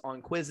videos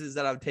on quizzes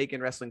that I've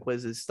taken, wrestling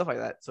quizzes, stuff like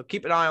that. So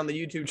keep an eye on the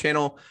YouTube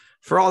channel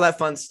for all that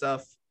fun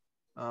stuff.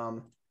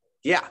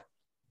 Yeah.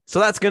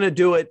 So that's going to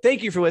do it.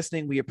 Thank you for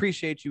listening. We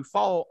appreciate you.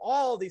 Follow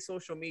all the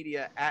social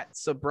media at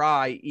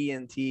Sabri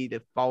ENT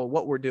to follow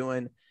what we're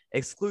doing.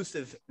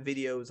 Exclusive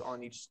videos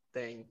on each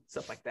thing,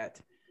 stuff like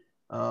that.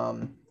 Yeah,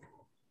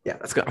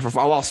 that's good.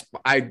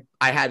 I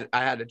had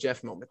a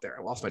Jeff moment there.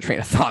 I lost my train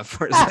of thought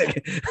for a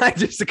second. I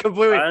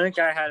think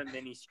I had a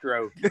mini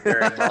stroke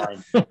during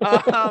mine.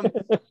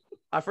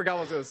 I forgot what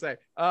I was going to say.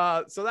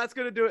 So that's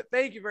going to do it.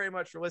 Thank you very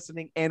much for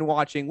listening and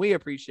watching. We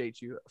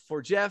appreciate you.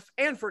 For Jeff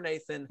and for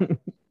Nathan,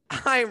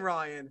 I'm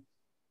Ryan,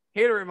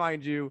 here to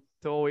remind you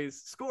to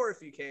always score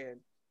if you can,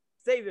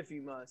 save if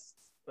you must,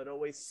 but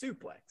always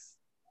suplex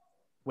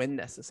when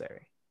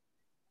necessary.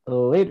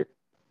 Later.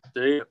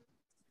 See ya.